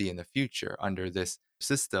foresee in the future under this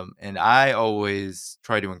system. And I always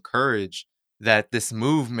try to encourage that this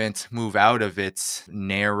movement move out of its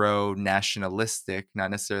narrow nationalistic, not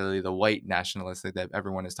necessarily the white nationalistic that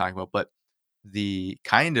everyone is talking about, but the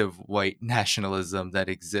kind of white nationalism that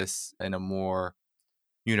exists in a more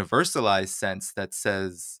universalized sense that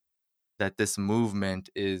says that this movement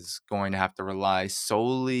is going to have to rely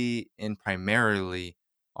solely and primarily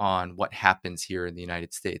on what happens here in the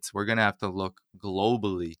United States. We're going to have to look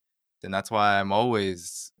globally. And that's why I'm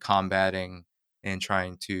always combating and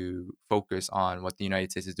trying to focus on what the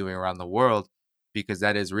United States is doing around the world, because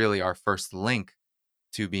that is really our first link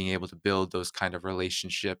to being able to build those kind of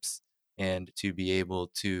relationships and to be able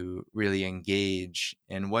to really engage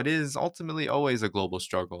in what is ultimately always a global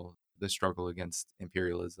struggle, the struggle against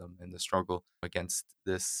imperialism and the struggle against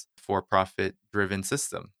this for-profit driven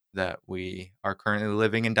system that we are currently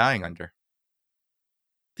living and dying under.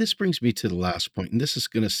 This brings me to the last point, and this is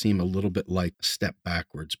going to seem a little bit like a step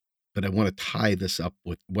backwards, but I want to tie this up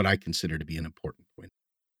with what I consider to be an important point.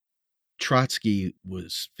 Trotsky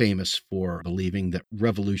was famous for believing that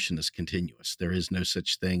revolution is continuous. There is no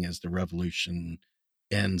such thing as the revolution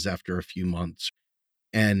ends after a few months.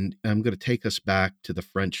 And I'm going to take us back to the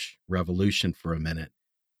French Revolution for a minute.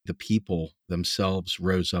 The people themselves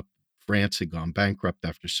rose up. France had gone bankrupt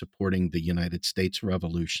after supporting the United States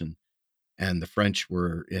Revolution, and the French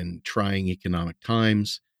were in trying economic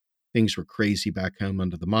times. Things were crazy back home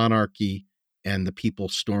under the monarchy, and the people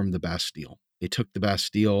stormed the Bastille. They took the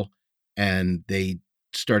Bastille, and they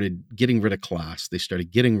started getting rid of class. They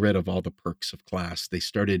started getting rid of all the perks of class. They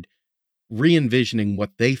started re-envisioning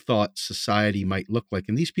what they thought society might look like.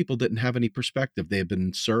 And these people didn't have any perspective. They had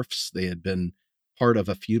been serfs. They had been part of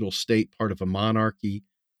a feudal state, part of a monarchy.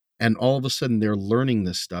 And all of a sudden they're learning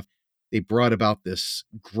this stuff. They brought about this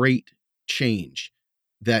great change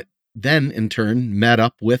that then in turn met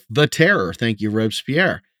up with the terror. Thank you,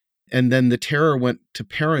 Robespierre. And then the terror went to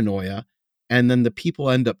paranoia. And then the people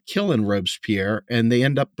end up killing Robespierre and they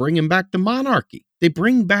end up bringing back the monarchy. They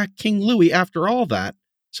bring back King Louis after all that,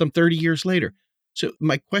 some 30 years later. So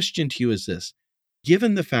my question to you is this: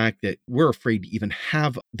 given the fact that we're afraid to even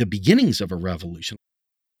have the beginnings of a revolution,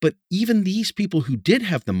 but even these people who did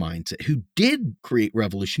have the mindset, who did create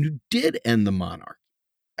revolution, who did end the monarchy,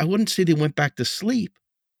 I wouldn't say they went back to sleep,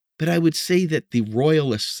 but I would say that the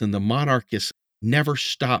royalists and the monarchists never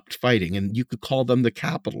stopped fighting. And you could call them the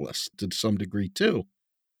capitalists to some degree too.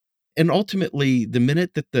 And ultimately, the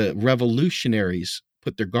minute that the revolutionaries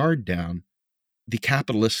put their guard down, the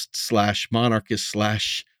capitalists slash monarchists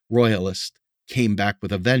slash royalists came back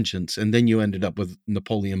with a vengeance. And then you ended up with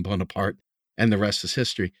Napoleon Bonaparte, and the rest is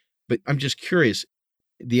history. But I'm just curious,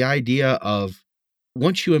 the idea of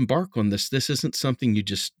once you embark on this, this isn't something you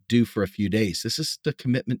just do for a few days. This is the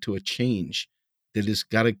commitment to a change that has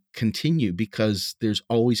got to continue because there's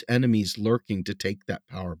always enemies lurking to take that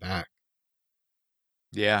power back.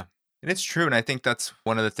 Yeah, and it's true. And I think that's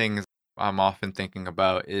one of the things I'm often thinking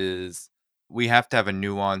about is we have to have a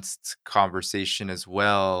nuanced conversation as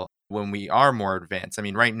well when we are more advanced. I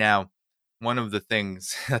mean, right now, one of the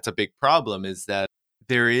things that's a big problem is that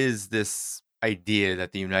there is this idea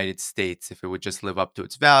that the United States, if it would just live up to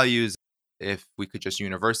its values, if we could just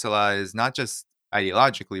universalize, not just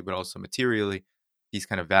ideologically, but also materially, these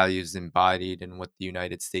kind of values embodied in what the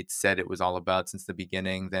United States said it was all about since the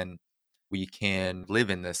beginning, then we can live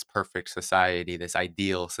in this perfect society, this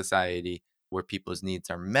ideal society where people's needs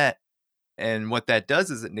are met. And what that does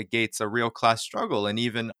is it negates a real class struggle. And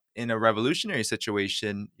even in a revolutionary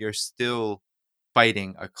situation, you're still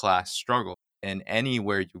fighting a class struggle. And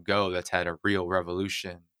anywhere you go that's had a real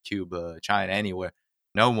revolution, Cuba, China, anywhere,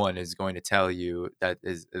 no one is going to tell you that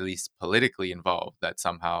is at least politically involved that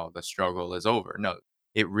somehow the struggle is over. No,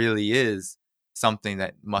 it really is something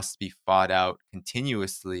that must be fought out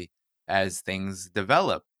continuously as things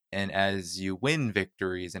develop. And as you win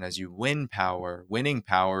victories and as you win power, winning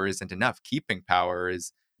power isn't enough. Keeping power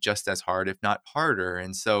is just as hard, if not harder.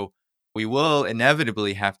 And so we will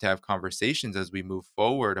inevitably have to have conversations as we move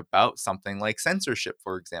forward about something like censorship,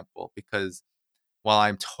 for example, because while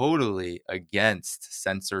I'm totally against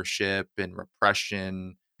censorship and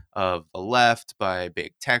repression of the left by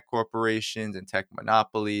big tech corporations and tech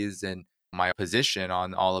monopolies, and my position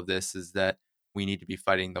on all of this is that we need to be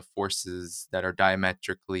fighting the forces that are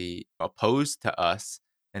diametrically opposed to us.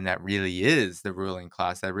 And that really is the ruling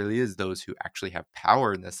class. That really is those who actually have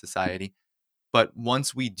power in this society. But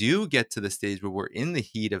once we do get to the stage where we're in the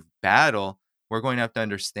heat of battle, we're going to have to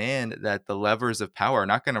understand that the levers of power are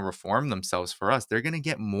not going to reform themselves for us. They're going to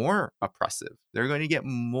get more oppressive. They're going to get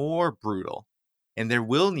more brutal. And there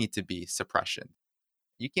will need to be suppression.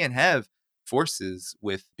 You can't have forces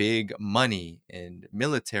with big money and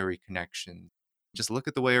military connections. Just look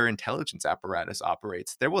at the way our intelligence apparatus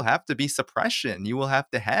operates. There will have to be suppression. You will have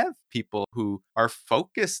to have people who are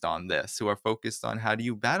focused on this, who are focused on how do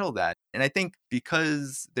you battle that. And I think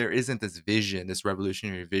because there isn't this vision, this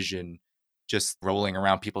revolutionary vision, just rolling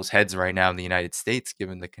around people's heads right now in the United States,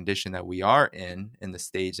 given the condition that we are in the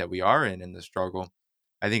stage that we are in the struggle,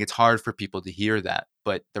 I think it's hard for people to hear that.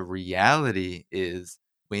 But the reality is,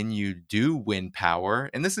 when you do win power,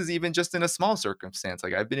 and this is even just in a small circumstance,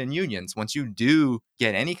 like I've been in unions, once you do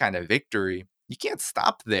get any kind of victory, you can't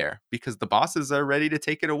stop there because the bosses are ready to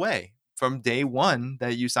take it away. From day one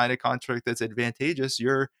that you sign a contract that's advantageous,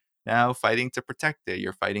 you're now fighting to protect it.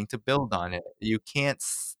 You're fighting to build on it. You can't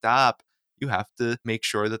stop. You have to make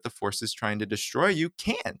sure that the forces trying to destroy you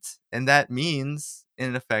can't. And that means,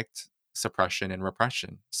 in effect, suppression and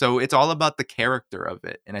repression. So it's all about the character of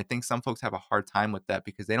it. And I think some folks have a hard time with that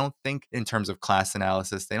because they don't think in terms of class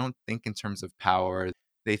analysis. They don't think in terms of power.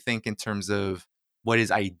 They think in terms of what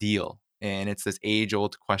is ideal. And it's this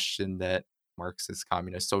age-old question that Marxist,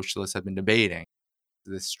 communist, socialists have been debating.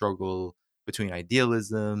 This struggle between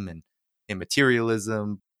idealism and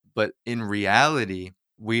immaterialism. But in reality,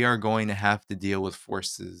 we are going to have to deal with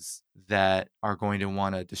forces that are going to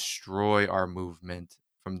want to destroy our movement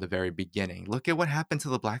from the very beginning. Look at what happened to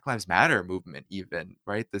the Black Lives Matter movement, even,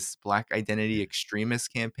 right? This Black identity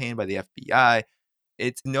extremist campaign by the FBI.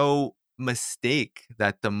 It's no mistake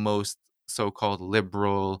that the most so-called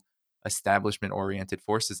liberal, establishment-oriented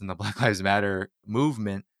forces in the Black Lives Matter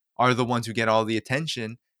movement are the ones who get all the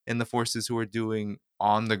attention, and the forces who are doing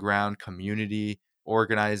on-the-ground community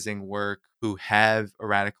organizing work, who have a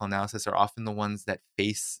radical analysis are often the ones that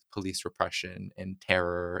face police repression and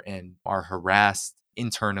terror and are harassed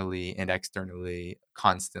internally and externally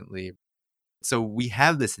constantly. So we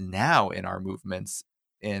have this now in our movements,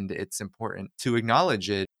 and it's important to acknowledge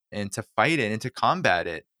it and to fight it and to combat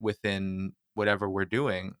it within whatever we're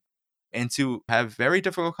doing and to have very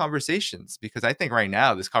difficult conversations. Because I think right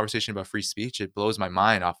now, this conversation about free speech, it blows my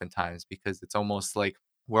mind oftentimes because it's almost like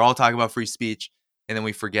we're all talking about free speech and then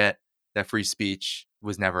we forget that free speech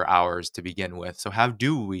was never ours to begin with. So how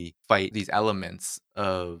do we fight these elements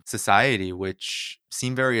of society which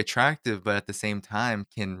seem very attractive, but at the same time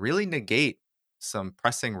can really negate some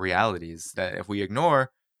pressing realities that if we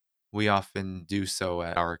ignore, we often do so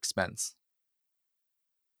at our expense?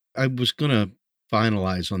 I was going to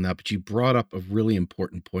finalize on that, but you brought up a really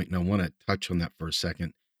important point, and I want to touch on that for a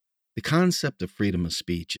second. The concept of freedom of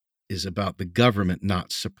speech is about the government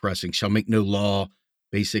not suppressing, shall make no law,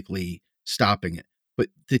 basically stopping it. But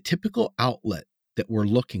the typical outlet that we're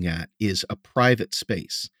looking at is a private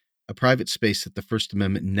space that the First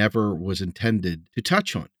Amendment never was intended to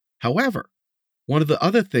touch on. However, one of the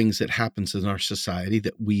other things that happens in our society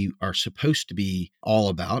that we are supposed to be all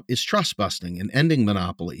about is trust busting and ending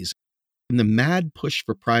monopolies and the mad push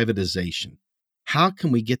for privatization. How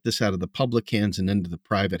can we get this out of the public hands and into the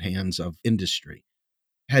private hands of industry?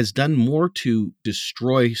 Has done more to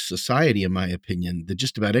destroy society, in my opinion, than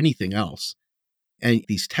just about anything else. And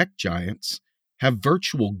these tech giants have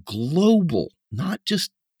virtual global, not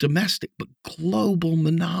just domestic, but global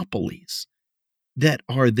monopolies that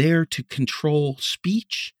are there to control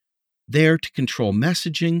speech, there to control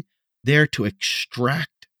messaging, there to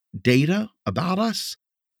extract data about us,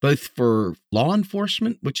 both for law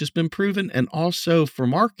enforcement, which has been proven, and also for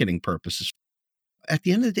marketing purposes. At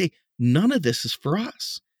the end of the day, none of this is for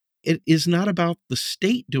us. It is not about the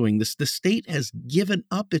state doing this. The state has given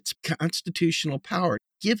up its constitutional power,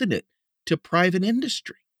 given it to private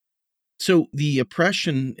industry. So the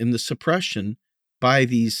oppression and the suppression by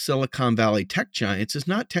these Silicon Valley tech giants is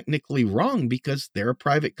not technically wrong because they're a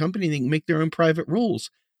private company. They can make their own private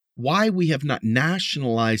rules. Why we have not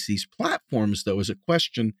nationalized these platforms, though, is a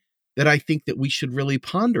question that I think that we should really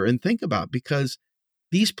ponder and think about, because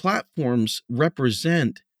these platforms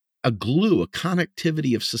represent a glue, a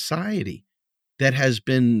connectivity of society that has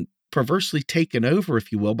been perversely taken over,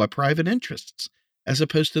 if you will, by private interests as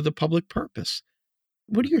opposed to the public purpose.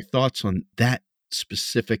 What are your thoughts on that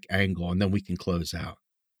specific angle? And then we can close out.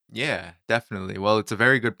 Yeah, definitely. Well, it's a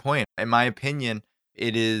very good point. In my opinion,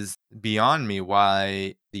 it is beyond me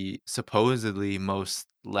why the supposedly most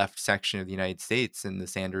left section of the United States in the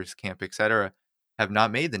Sanders camp, etc., have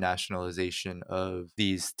not made the nationalization of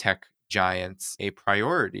these tech giants a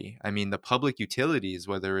priority. I mean, the public utilities,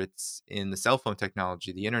 whether it's in the cell phone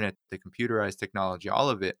technology, the internet, the computerized technology, all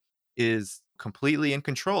of it is completely in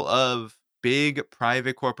control of big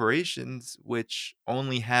private corporations, which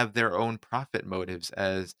only have their own profit motives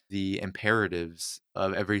as the imperatives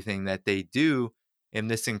of everything that they do. And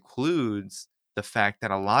this includes the fact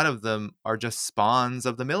that a lot of them are just spawns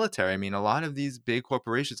of the military. I mean, a lot of these big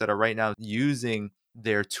corporations that are right now using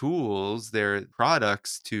their tools, their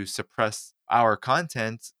products to suppress our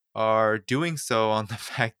content are doing so on the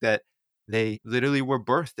fact that they literally were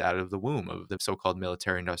birthed out of the womb of the so-called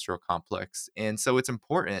military industrial complex. And so it's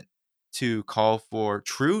important to call for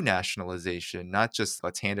true nationalization, not just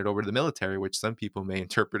let's hand it over to the military, which some people may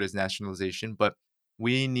interpret as nationalization, but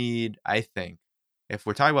we need, I think, if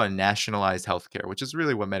we're talking about nationalized healthcare, which is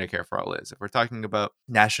really what Medicare for All is, if we're talking about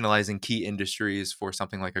nationalizing key industries for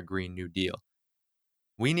something like a Green New Deal,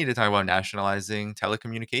 we need to talk about nationalizing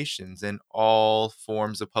telecommunications and all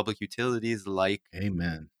forms of public utilities like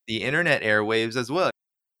Amen. the internet airwaves as well.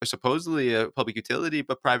 They're supposedly a public utility,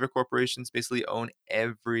 but private corporations basically own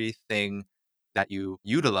everything that you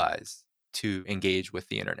utilize to engage with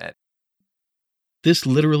the internet. This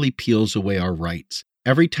literally peels away our rights.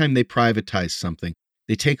 Every time they privatize something,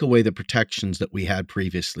 they take away the protections that we had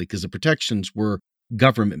previously, because the protections were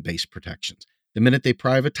government-based protections. The minute they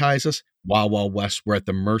privatize us, Wild Wild West, we're at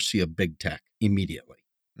the mercy of big tech immediately.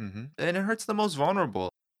 And it hurts the most vulnerable.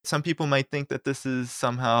 Some people might think that this is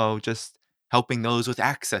somehow just helping those with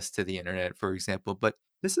access to the internet, for example, but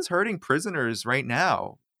this is hurting prisoners right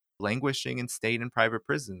now, languishing in state and private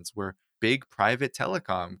prisons, where big private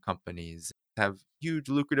telecom companies have huge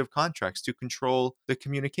lucrative contracts to control the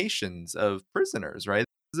communications of prisoners, right?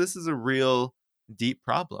 This is a real deep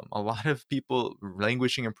problem. A lot of people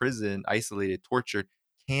languishing in prison, isolated, tortured,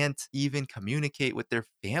 can't even communicate with their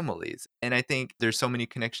families. And I think there's so many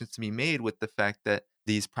connections to be made with the fact that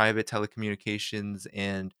these private telecommunications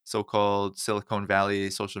and so-called Silicon Valley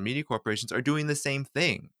social media corporations are doing the same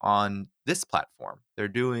thing on this platform. They're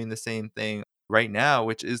doing the same thing right now,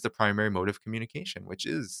 which is the primary mode of communication, which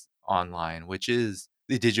is online, which is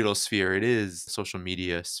the digital sphere, it is social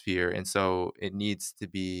media sphere. And so it needs to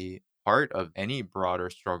be part of any broader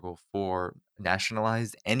struggle for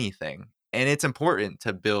nationalized anything. And it's important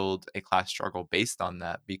to build a class struggle based on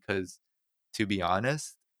that because, to be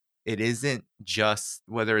honest, it isn't just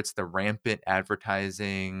whether it's the rampant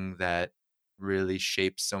advertising that really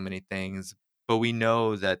shapes so many things, but we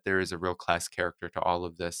know that there is a real class character to all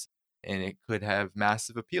of this and it could have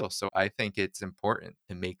massive appeal. So I think it's important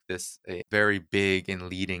to make this a very big and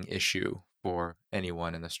leading issue for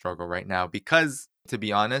anyone in the struggle right now because, to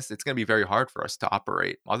be honest, it's going to be very hard for us to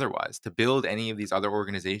operate otherwise. To build any of these other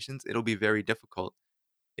organizations, it'll be very difficult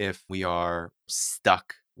if we are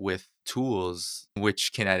stuck with tools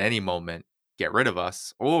which can at any moment get rid of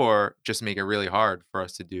us or just make it really hard for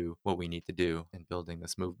us to do what we need to do in building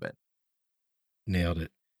this movement. Nailed it.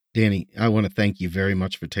 Danny, I want to thank you very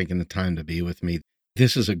much for taking the time to be with me.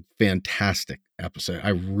 This is a fantastic episode. I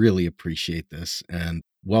really appreciate this and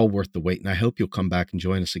well worth the wait. And I hope you'll come back and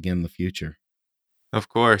join us again in the future. Of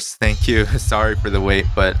course. Thank you. Sorry for the wait,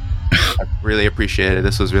 but I really appreciate it.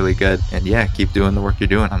 This was really good. And yeah, keep doing the work you're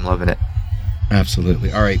doing. I'm loving it.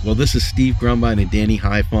 Absolutely. All right. Well, this is Steve Grumbine and Danny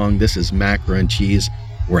Haiphong. This is Macro and Cheese.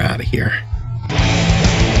 We're out of here.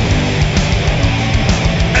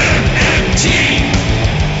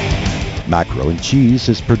 Macro and Cheese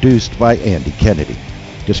is produced by Andy Kennedy.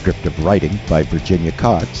 Descriptive writing by Virginia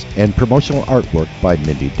Cox and promotional artwork by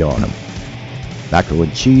Mindy Donham. Macro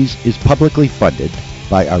and Cheese is publicly funded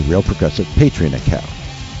by our Real Progressive Patreon account.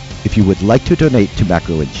 If you would like to donate to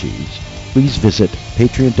Macro and Cheese, please visit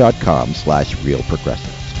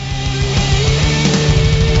patreon.com/realprogressives.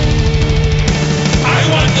 I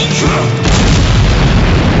want the truth.